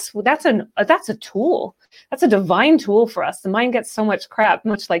 And yes, that's a tool. That's a divine tool for us. The mind gets so much crap,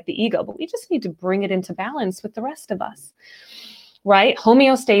 much like the ego, but we just need to bring it into balance with the rest of us, right?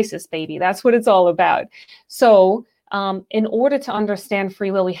 Homeostasis, baby. That's what it's all about. So in order to understand free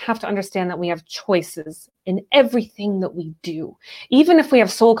will, we have to understand that we have choices in everything that we do. Even if we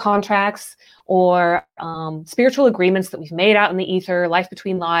have soul contracts or spiritual agreements that we've made out in the ether, life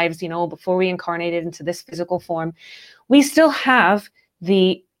between lives, before we incarnated into this physical form, we still have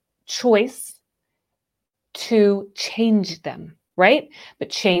the choice to change them, right? But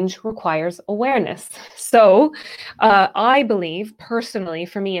change requires awareness. So I believe personally,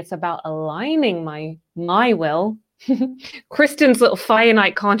 for me, it's about aligning my will, Kristin's little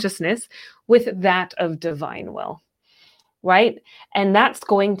finite consciousness, with that of divine will, right? And that's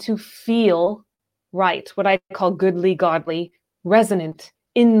going to feel right, what I call goodly, godly, resonant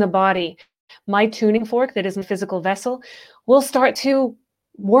in the body. My tuning fork that is a physical vessel will start to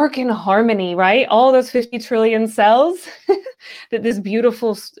work in harmony, right? All those 50 trillion cells that this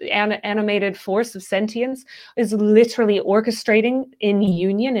beautiful animated force of sentience is literally orchestrating in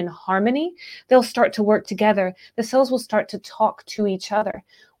union, in harmony. They'll start to work together. The cells will start to talk to each other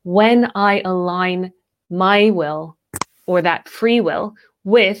when I align my will, or that free will,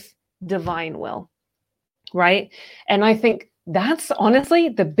 with divine will, right? And I think that's honestly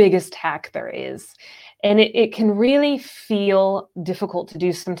the biggest hack there is. And it can really feel difficult to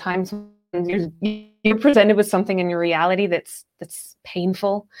do sometimes when you're presented with something in your reality that's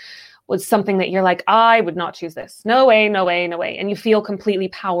painful, with something that you're like, I would not choose this. No way, no way, no way. And you feel completely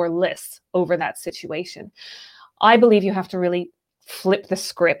powerless over that situation. I believe you have to really flip the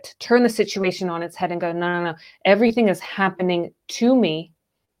script, turn the situation on its head and go, no. Everything is happening to me.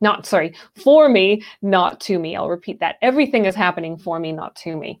 For me, not to me. I'll repeat that. Everything is happening for me, not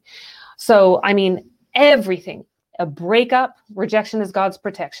to me. So, I mean, everything, a breakup, rejection is God's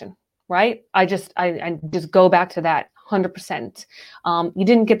protection, right? I just go back to that 100%. You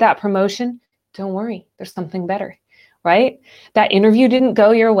didn't get that promotion. Don't worry. There's something better, right? That interview didn't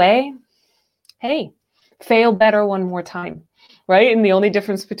go your way. Hey, fail better one more time, right? And the only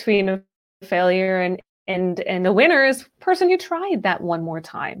difference between a failure and a winner is the person who tried that one more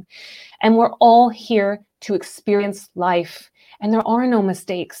time. And we're all here to experience life. And there are no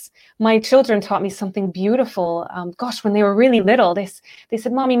mistakes. My children taught me something beautiful. When they were really little, they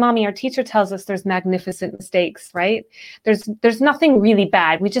said, Mommy, our teacher tells us there's magnificent mistakes, right? There's nothing really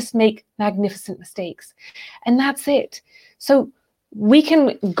bad. We just make magnificent mistakes. And that's it. So we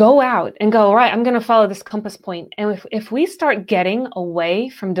can go out and go, all right, I'm going to follow this compass point. And if we start getting away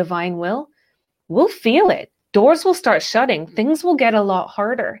from divine will, we'll feel it. Doors will start shutting. Things will get a lot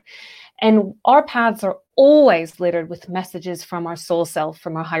harder. And our paths are always littered with messages from our soul self,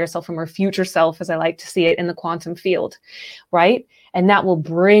 from our higher self, from our future self, as I like to see it in the quantum field, right? And that will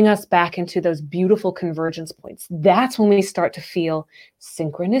bring us back into those beautiful convergence points. That's when we start to feel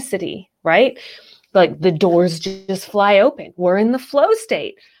synchronicity, right? Like the doors just fly open. We're in the flow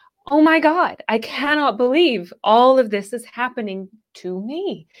state. Oh my God, I cannot believe all of this is happening to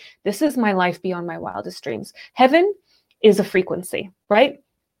me. This is my life beyond my wildest dreams. Heaven is a frequency, right?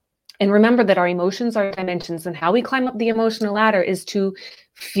 And remember that our emotions are dimensions, and how we climb up the emotional ladder is to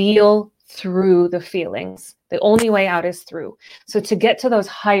feel through the feelings. The only way out is through. So to get to those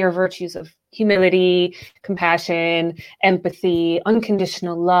higher virtues of humility, compassion, empathy,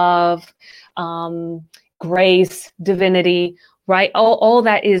 unconditional love, grace, divinity, right? All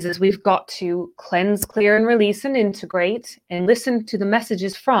that is we've got to cleanse, clear, and release and integrate and listen to the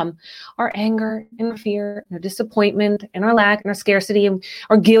messages from our anger and our fear and our disappointment and our lack and our scarcity and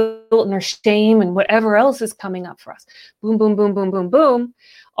our guilt and our shame and whatever else is coming up for us. Boom, boom, boom, boom, boom, boom.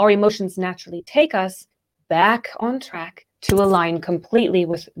 Our emotions naturally take us back on track to align completely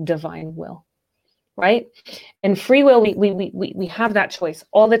with divine will, right? And free will, we have that choice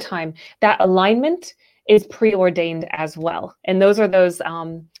all the time. That alignment is preordained as well. And those are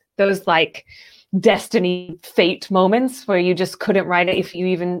those like destiny fate moments where you just couldn't write it if you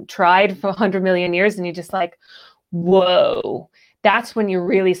even tried for 100 million years, and you're just like, whoa. That's when you're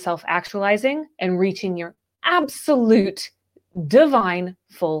really self-actualizing and reaching your absolute divine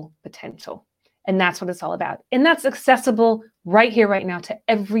full potential. And that's what it's all about. And that's accessible right here, right now, to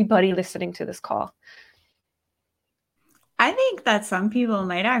everybody listening to this call. I think that some people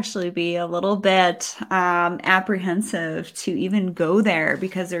might actually be a little bit apprehensive to even go there,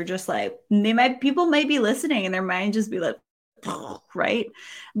 because they're just like, people might be listening and their mind just be like, right?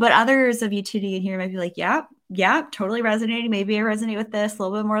 But others of you tuning in here might be like, yeah, totally resonating. Maybe I resonate with this a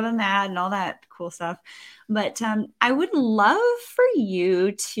little bit more than that and all that cool stuff. But I would love for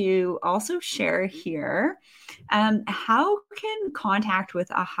you to also share here, how can contact with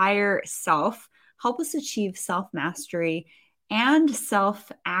a higher self help us achieve self-mastery and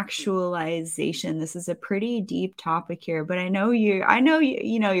self-actualization? This is a pretty deep topic here, but I know you know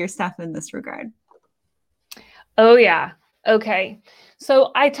your stuff in this regard. Oh, yeah. Okay.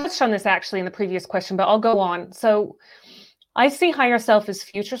 So I touched on this actually in the previous question, but I'll go on. So I see higher self as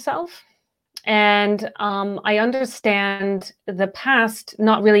future self. And I understand the past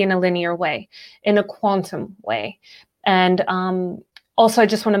not really in a linear way, in a quantum way. And also, I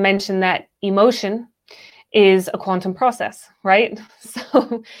just want to mention that emotion is a quantum process, right?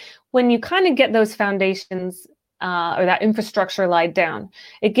 So when you kind of get those foundations or that infrastructure laid down,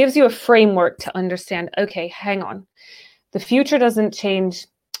 it gives you a framework to understand, okay, hang on. The future doesn't change.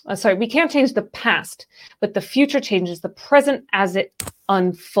 We can't change the past, but the future changes the present as it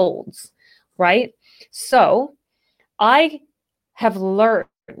unfolds, right? So I have learned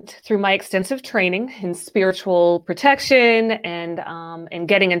through my extensive training in spiritual protection and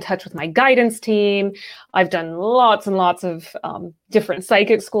getting in touch with my guidance team. I've done lots and lots of different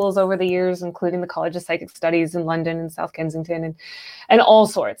psychic schools over the years, including the College of Psychic Studies in London and South Kensington and all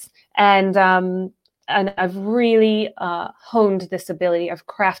sorts. And I've really honed this ability. I've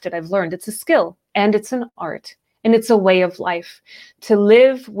crafted, I've learned. It's a skill and it's an art. And it's a way of life to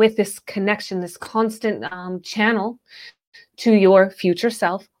live with this connection, this constant channel to your future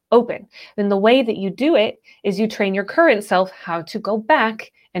self open. And the way that you do it is you train your current self how to go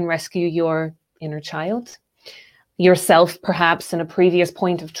back and rescue your inner child, yourself perhaps in a previous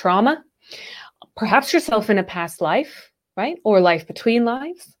point of trauma, perhaps yourself in a past life, right? Or life between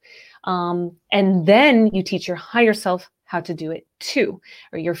lives. And then you teach your higher self how to do it too,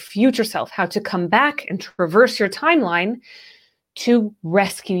 or your future self, how to come back and traverse your timeline to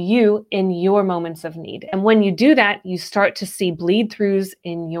rescue you in your moments of need. And when you do that, you start to see bleed throughs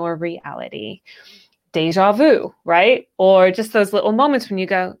in your reality. Deja vu, right? Or just those little moments when you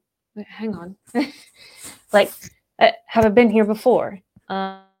go, hang on, like, have I been here before?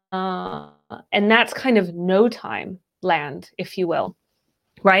 And that's kind of no time land, if you will,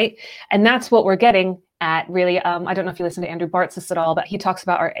 right? And that's what we're getting at, really. I don't know if you listen to Andrew Bartzis at all, but he talks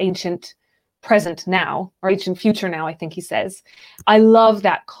about our ancient present now, or ancient future now, I think he says. I love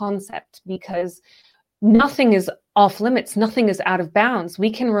that concept because nothing is off limits. Nothing is out of bounds.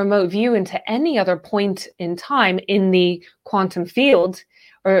 We can remote view into any other point in time in the quantum field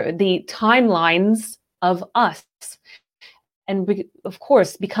or the timelines of us. And of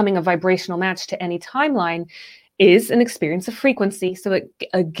course, becoming a vibrational match to any timeline is an experience of frequency. So it,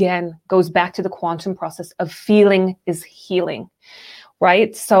 again, goes back to the quantum process of feeling is healing,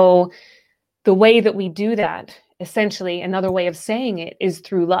 right? So the way that we do that, essentially, another way of saying it is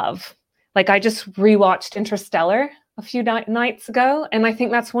through love. Like, I just rewatched Interstellar a few nights ago, and I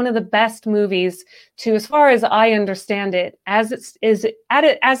think that's one of the best movies to, as far as I understand it, as it is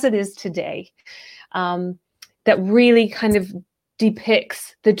today, that really kind of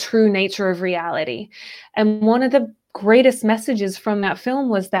depicts the true nature of reality. And one of the greatest messages from that film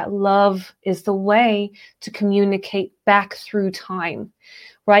was that love is the way to communicate back through time,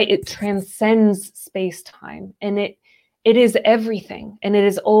 right? It transcends space-time, and it is everything, and it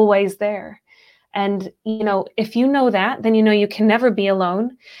is always there. And, you know, if you know that, then you know you can never be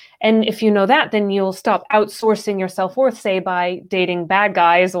alone. And if you know that, then you'll stop outsourcing your self-worth, say, by dating bad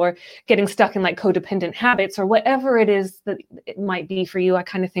guys or getting stuck in like codependent habits or whatever it is that it might be for you. I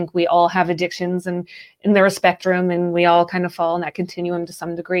kind of think we all have addictions, and they're a spectrum, and we all kind of fall in that continuum to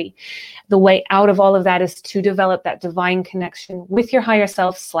some degree. The way out of all of that is to develop that divine connection with your higher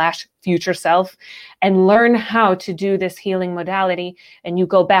self / future self and learn how to do this healing modality. And you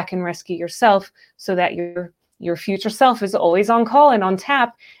go back and rescue yourself so that your future self is always on call and on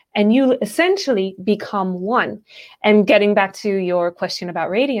tap. And you essentially become one. And getting back to your question about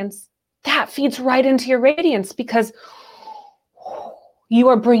radiance, that feeds right into your radiance because you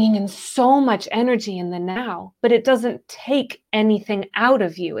are bringing in so much energy in the now, but it doesn't take anything out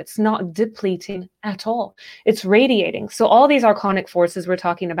of you. It's not depleting at all. It's radiating. So all these archonic forces we're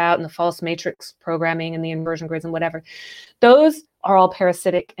talking about and the false matrix programming and the inversion grids and whatever, those are all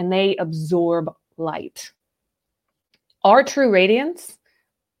parasitic and they absorb light. Our true radiance,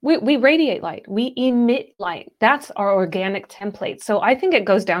 we radiate light, we emit light. That's our organic template. So I think it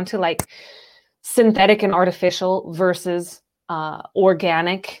goes down to like synthetic and artificial versus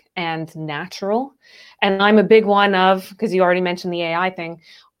organic and natural. And I'm a big one of, because you already mentioned the AI thing,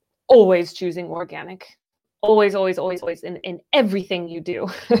 always choosing organic, always, always, always, always in everything you do,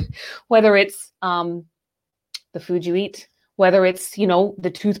 whether it's the food you eat, whether it's,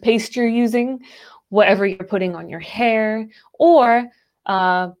 the toothpaste you're using, whatever you're putting on your hair, or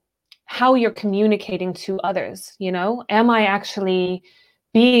how you're communicating to others. Am I actually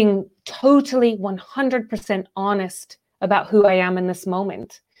being totally 100% honest about who I am in this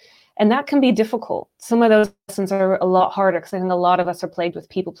moment? And that can be difficult. Some of those lessons are a lot harder because I think a lot of us are plagued with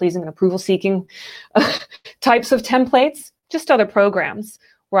people pleasing and approval seeking types of templates, just other programs,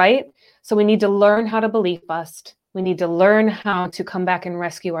 right? So we need to learn how to belief bust. We need to learn how to come back and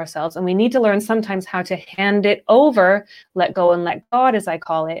rescue ourselves. And we need to learn sometimes how to hand it over, let go and let God, as I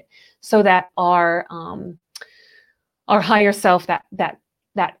call it, so that our higher self,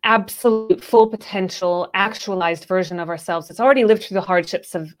 that absolute full potential actualized version of ourselves that's already lived through the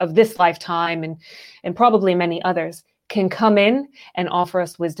hardships of this lifetime and probably many others, can come in and offer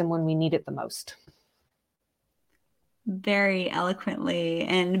us wisdom when we need it the most. Very eloquently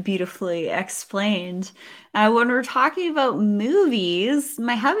and beautifully explained. When we're talking about movies,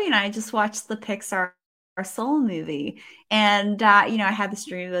 my hubby and I just watched the Pixar Soul movie, and I had this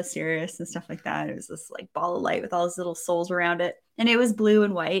dream of Sirius and stuff like that. It was this like ball of light with all these little souls around it, and it was blue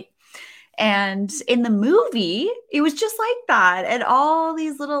and white. And in the movie, it was just like that, and all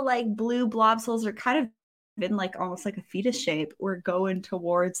these little like blue blob souls are kind of in like almost like a fetus shape. We're going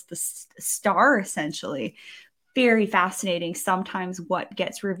towards the star, essentially. Very fascinating sometimes what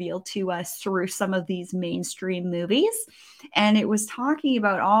gets revealed to us through some of these mainstream movies. And it was talking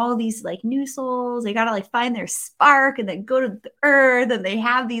about all these like new souls. They got to like find their spark and then go to the earth. And they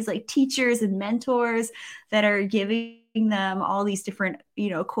have these like teachers and mentors that are giving them all these different,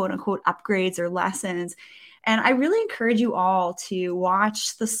 quote unquote upgrades or lessons. And I really encourage you all to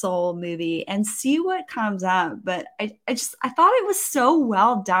watch the Soul movie and see what comes up. But I thought it was so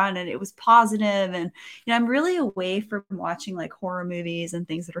well done and it was positive. And I'm really away from watching like horror movies and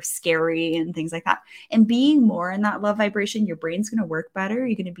things that are scary and things like that. And being more in that love vibration, your brain's going to work better.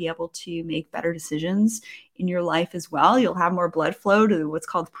 You're going to be able to make better decisions in your life as well. You'll have more blood flow to what's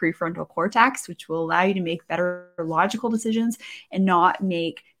called the prefrontal cortex, which will allow you to make better logical decisions and not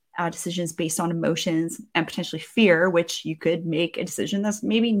make decisions based on emotions and potentially fear, which you could make a decision that's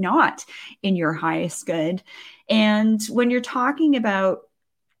maybe not in your highest good. And when you're talking about,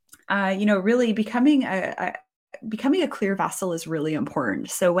 really becoming a clear vessel is really important.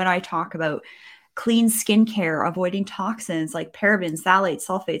 So when I talk about clean skincare, avoiding toxins like parabens, phthalates,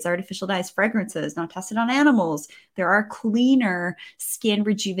 sulfates, artificial dyes, fragrances, not tested on animals, there are cleaner skin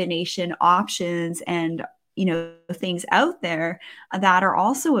rejuvenation options and things out there that are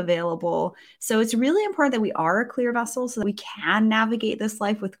also available. So it's really important that we are a clear vessel so that we can navigate this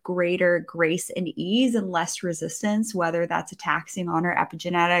life with greater grace and ease and less resistance, whether that's taxing on our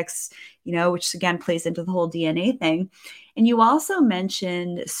epigenetics, which again plays into the whole DNA thing. And you also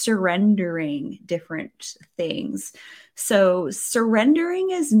mentioned surrendering different things. So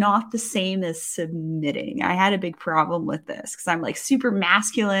surrendering is not the same as submitting. I had a big problem with this because I'm like super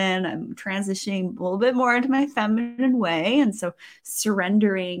masculine. I'm transitioning a little bit more into my feminine way. And so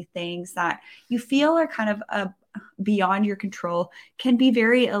surrendering things that you feel are kind of beyond your control can be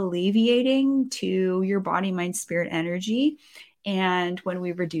very alleviating to your body, mind, spirit, energy. And when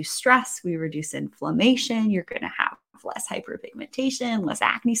we reduce stress, we reduce inflammation. You're going to have less hyperpigmentation, less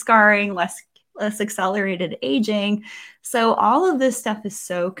acne scarring, less accelerated aging. So all of this stuff is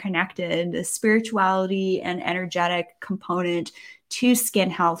so connected. The spirituality and energetic component to skin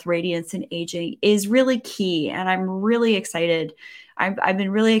health, radiance, and aging is really key. And I'm really excited. I've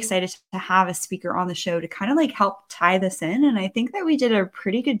been really excited to have a speaker on the show to kind of like help tie this in. And I think that we did a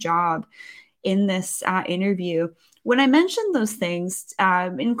pretty good job in this interview. When I mentioned those things,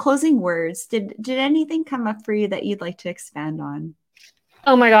 in closing words, did anything come up for you that you'd like to expand on?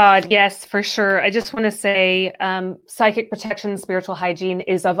 Oh my God, yes, for sure. I just want to say psychic protection, spiritual hygiene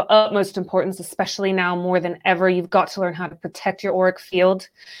is of utmost importance, especially now more than ever. You've got to learn how to protect your auric field.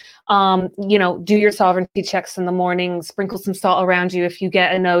 Do your sovereignty checks in the morning, sprinkle some salt around you if you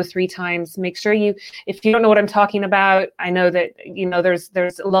get a no 3 times. Make sure if you don't know what I'm talking about, I know that,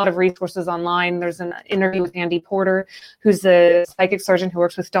 there's a lot of resources online. There's an interview with Andy Porter, who's a psychic surgeon who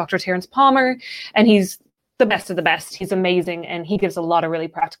works with Dr. Terrence Palmer, and he's the best of the best. He's amazing. And he gives a lot of really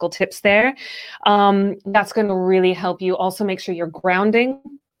practical tips there. That's going to really help you. Also make sure you're grounding.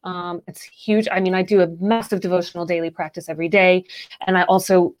 It's huge. I mean, I do a massive devotional daily practice every day. And I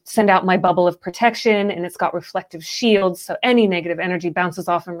also send out my bubble of protection, and it's got reflective shields. So any negative energy bounces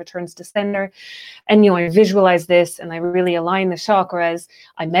off and returns to sender. And, I visualize this and I really align the chakras.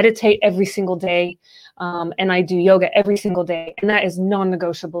 I meditate every single day. And I do yoga every single day. And that is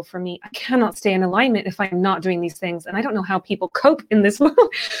non-negotiable for me. I cannot stay in alignment if I'm not doing these things. And I don't know how people cope in this world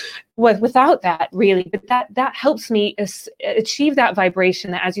without that, really. But that helps me achieve that vibration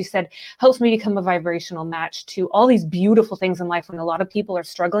that, as you said, helps me become a vibrational match to all these beautiful things in life. When a lot of people are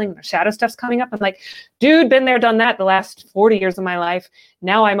struggling, their shadow stuff's coming up, I'm like, dude, been there, done that the last 40 years of my life.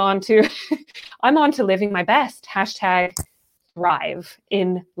 Now I'm on to I'm on to living my best. # thrive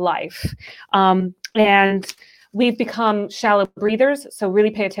in life. And we've become shallow breathers. So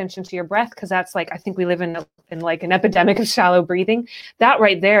really pay attention to your breath, because that's like, I think we live in like an epidemic of shallow breathing. That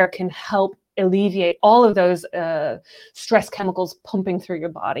right there can help alleviate all of those stress chemicals pumping through your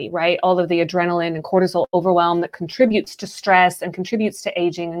body, right? All of the adrenaline and cortisol overwhelm that contributes to stress and contributes to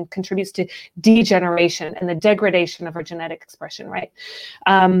aging and contributes to degeneration and the degradation of our genetic expression, right?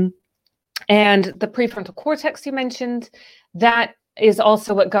 And the prefrontal cortex you mentioned, that is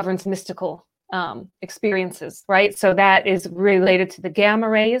also what governs mystical experiences, right? So that is related to the gamma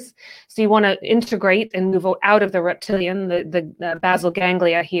rays. So you want to integrate and move out of the reptilian, the basal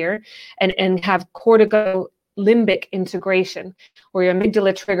ganglia here, and have cortico-limbic integration, where your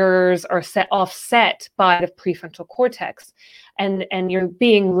amygdala triggers are offset by the prefrontal cortex, and you're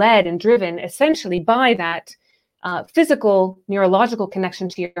being led and driven essentially by that physical neurological connection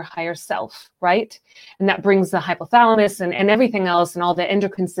to your higher self, right? And that brings the hypothalamus and everything else and all the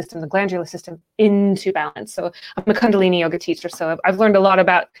endocrine system, the glandular system into balance. So I'm a Kundalini yoga teacher, so I've learned a lot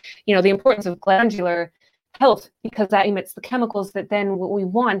about, the importance of glandular health, because that emits the chemicals that then what we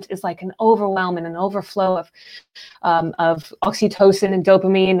want is like an overwhelm and an overflow of oxytocin and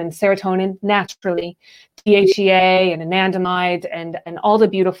dopamine and serotonin naturally, DHEA and anandamide and all the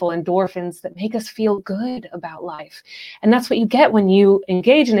beautiful endorphins that make us feel good about life. And that's what you get when you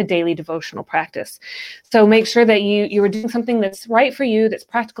engage in a daily devotional practice. So make sure that you are doing something that's right for you, that's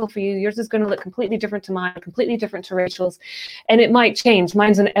practical for you. Yours is going to look completely different to mine, completely different to Rachel's, and it might change.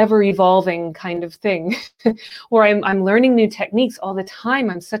 Mine's an ever-evolving kind of thing where I'm learning new techniques all the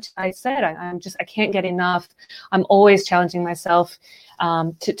time. I can't get enough. I'm always challenging myself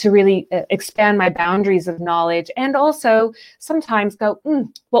to really expand my boundaries of knowledge, and also sometimes go,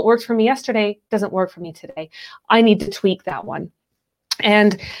 what worked for me yesterday doesn't work for me today. I need to tweak that one.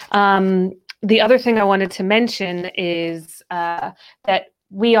 And the other thing I wanted to mention is that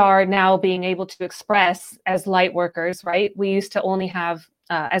we are now being able to express as light workers, right? We used to only have,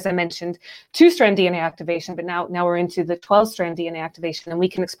 as I mentioned, 2-strand DNA activation, but now we're into the 12-strand DNA activation, and we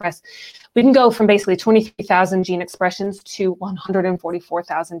can go from basically 23,000 gene expressions to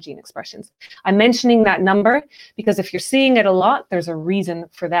 144,000 gene expressions. I'm mentioning that number because if you're seeing it a lot, there's a reason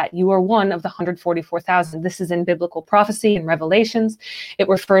for that. You are one of the 144,000. This is in biblical prophecy and Revelations. It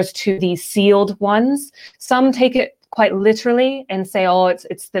refers to the sealed ones. Some take it quite literally and say,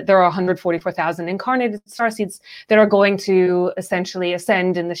 it's that there are 144,000 incarnated starseeds that are going to essentially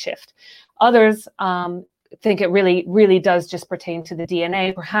ascend in the shift. Others think it really, really does just pertain to the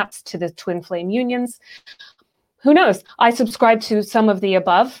DNA, perhaps to the twin flame unions. Who knows? I subscribe to some of the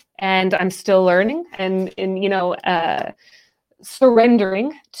above, and I'm still learning and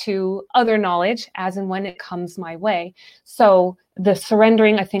surrendering to other knowledge as and when it comes my way. So the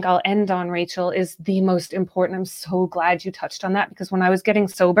surrendering, I think I'll end on, Rachel, is the most important. I'm so glad you touched on that, because when I was getting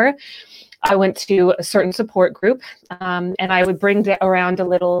sober, I went to a certain support group, and I would bring around a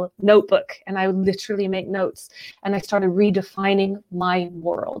little notebook, and I would literally make notes, and I started redefining my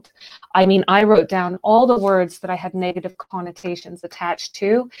world. I mean, I wrote down all the words that I had negative connotations attached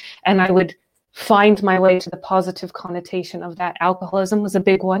to, and I would find my way to the positive connotation of that. Alcoholism was a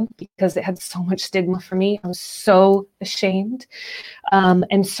big one because it had so much stigma for me. I was so ashamed.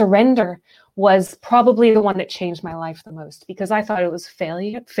 And surrender was probably the one that changed my life the most, because I thought it was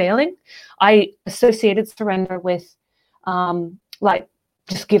failing. I associated surrender with like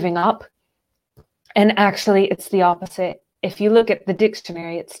just giving up. And actually it's the opposite. If you look at the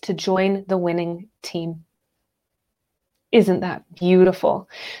dictionary, it's to join the winning team. Isn't that beautiful?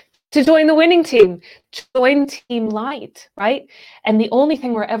 To join the winning team, join Team Light, right? And the only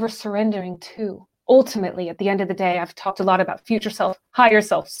thing we're ever surrendering to, ultimately, at the end of the day, I've talked a lot about future self, higher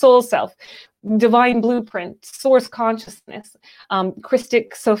self, soul self, divine blueprint, source consciousness,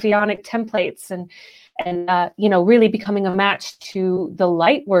 Christic Sophionic templates, and really becoming a match to the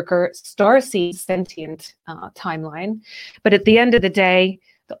light worker starseed sentient timeline. But at the end of the day,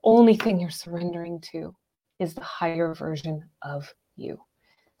 the only thing you're surrendering to is the higher version of you.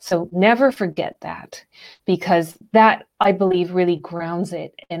 So never forget that, because that, I believe, really grounds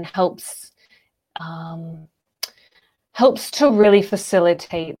it and helps to really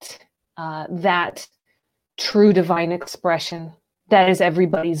facilitate that true divine expression that is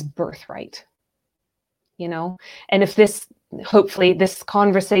everybody's birthright. and if hopefully this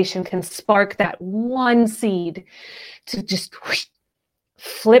conversation can spark that one seed to just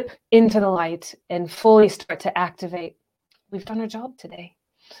flip into the light and fully start to activate, we've done our job today.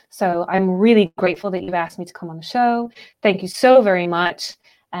 So I'm really grateful that you've asked me to come on the show. Thank you so very much.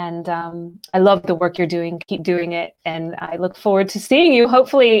 And I love the work you're doing. Keep doing it. And I look forward to seeing you,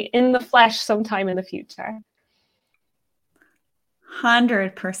 hopefully in the flesh sometime in the future.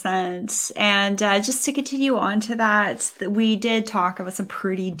 100%. And just to continue on to that, we did talk about some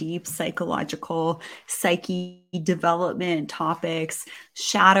pretty deep psychological psyche development topics,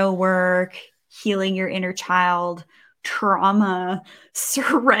 shadow work, healing your inner child, trauma,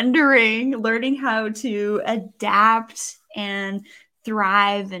 surrendering, learning how to adapt and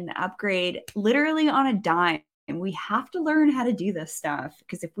thrive and upgrade literally on a dime. And we have to learn how to do this stuff,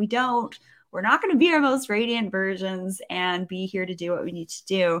 because if we don't, we're not going to be our most radiant versions and be here to do what we need to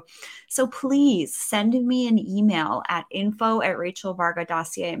do. So please send me an email at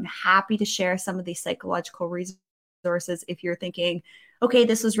info@rachelvarga.ca. I'm happy to share some of these psychological resources. If you're thinking, okay,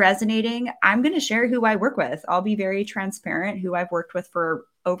 this was resonating, I'm going to share who I work with. I'll be very transparent, who I've worked with for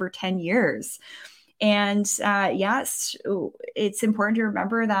over 10 years. And yes, it's important to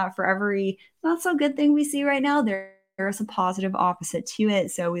remember that for every not so good thing we see right now, there's a positive opposite to it.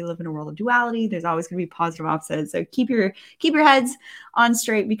 So we live in a world of duality. There's always going to be positive opposites. So keep your heads on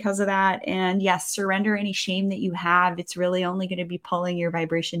straight because of that. And yes, surrender any shame that you have. It's really only going to be pulling your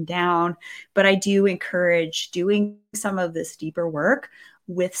vibration down. But I do encourage doing some of this deeper work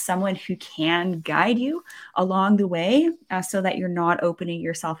with someone who can guide you along the way, so that you're not opening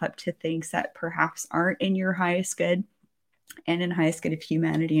yourself up to things that perhaps aren't in your highest good and in highest good of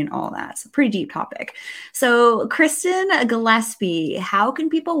humanity and all that. So pretty deep topic. So Kristin Gillespie, how can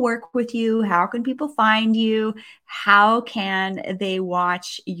people work with you? How can people find you? How can they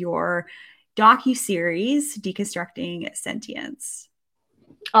watch your docuseries, Deconstructing Sentience?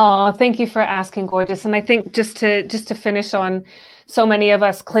 Oh, thank you for asking, gorgeous. And I think just to finish on, so many of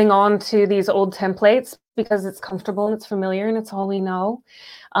us cling on to these old templates because it's comfortable and it's familiar and it's all we know.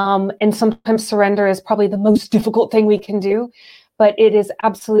 And sometimes surrender is probably the most difficult thing we can do, but it is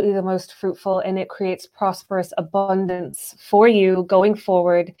absolutely the most fruitful, and it creates prosperous abundance for you going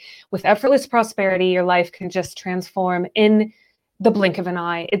forward. With effortless prosperity, your life can just transform in the blink of an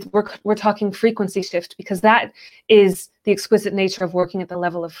eye. We're talking frequency shift, because that is the exquisite nature of working at the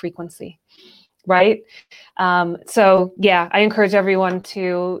level of frequency, right? So yeah, I encourage everyone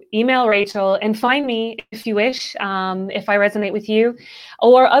to email Rachel and find me if you wish, if I resonate with you,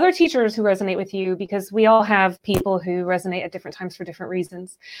 or other teachers who resonate with you, because we all have people who resonate at different times for different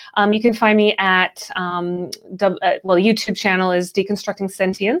reasons. You can find me at, YouTube channel is Deconstructing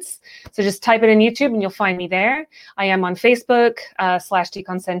Sentience. So just type it in YouTube and you'll find me there. I am on Facebook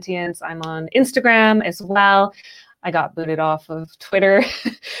 /Decon Sentience. I'm on Instagram as well. I got booted off of Twitter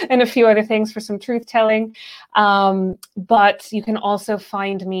and a few other things for some truth telling. But you can also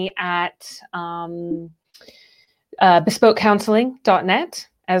find me at bespokecounseling.net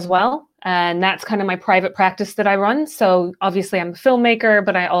as well. And that's kind of my private practice that I run. So obviously I'm a filmmaker,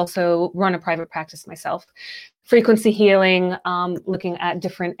 but I also run a private practice myself. Frequency healing, looking at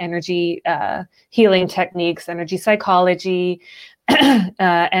different energy healing techniques, energy psychology,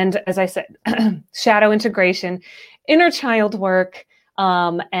 and as I said, shadow integration, inner child work,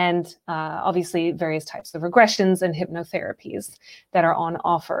 and obviously various types of regressions and hypnotherapies that are on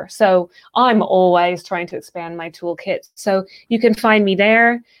offer. So I'm always trying to expand my toolkit. So you can find me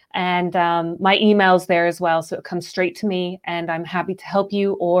there, and my email's there as well. So it comes straight to me, and I'm happy to help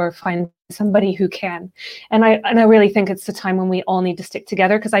you or find somebody who can. And I really think it's the time when we all need to stick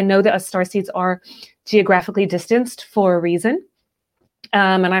together, because I know that us starseeds are geographically distanced for a reason.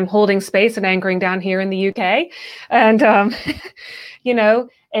 And I'm holding space and anchoring down here in the UK. And,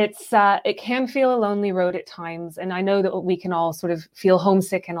 it can feel a lonely road at times. And I know that we can all sort of feel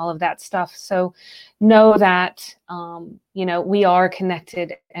homesick and all of that stuff. So know that, we are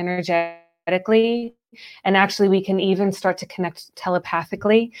connected energetically. And actually, we can even start to connect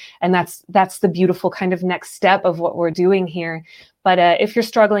telepathically. And that's the beautiful kind of next step of what we're doing here. But if you're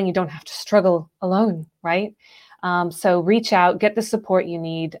struggling, you don't have to struggle alone, right? So reach out, get the support you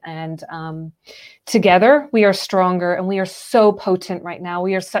need, and together we are stronger, and we are so potent right now.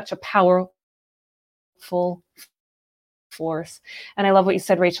 We are such a powerful force. And I love what you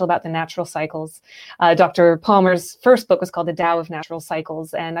said, Rachel, about the natural cycles. Dr. Palmer's first book was called The Tao of Natural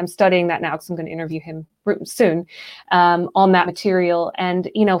Cycles, and I'm studying that now because I'm going to interview him soon on that material. And,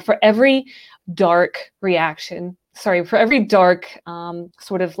 for every dark reaction dark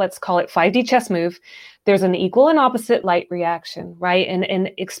sort of, let's call it 5D chess move, there's an equal and opposite light reaction, right? And in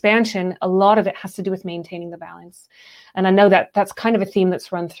expansion, a lot of it has to do with maintaining the balance. And I know that that's kind of a theme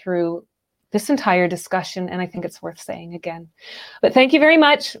that's run through this entire discussion, and I think it's worth saying again. But thank you very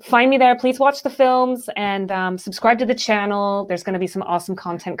much. Find me there. Please watch the films and subscribe to the channel. There's going to be some awesome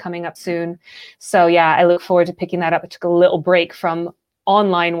content coming up soon. So yeah, I look forward to picking that up. I took a little break from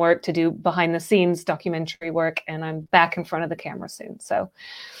online work to do behind the scenes documentary work, and I'm back in front of the camera soon. So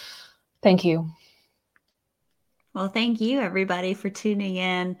thank you. Well, thank you everybody for tuning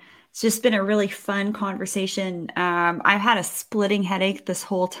in. It's just been a really fun conversation. I've had a splitting headache this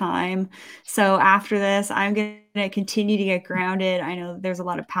whole time. So after this, I'm going to continue to get grounded. I know there's a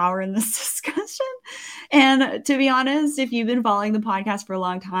lot of power in this discussion. And to be honest, if you've been following the podcast for a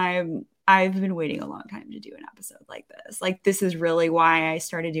long time, I've been waiting a long time to do an episode like this. Like, this is really why I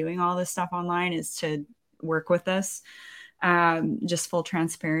started doing all this stuff online, is to work with this. Just full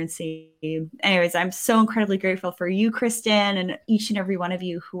transparency. Anyways, I'm so incredibly grateful for you, Kristin, and each and every one of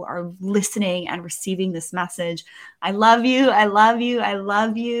you who are listening and receiving this message. I love you. I love you. I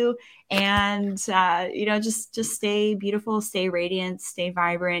love you. And, just stay beautiful, stay radiant, stay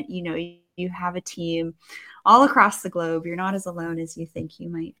vibrant. You have a team all across the globe. You're not as alone as you think you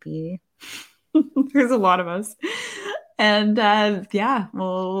might be. There's a lot of us. And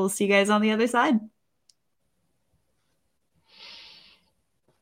we'll see you guys on the other side.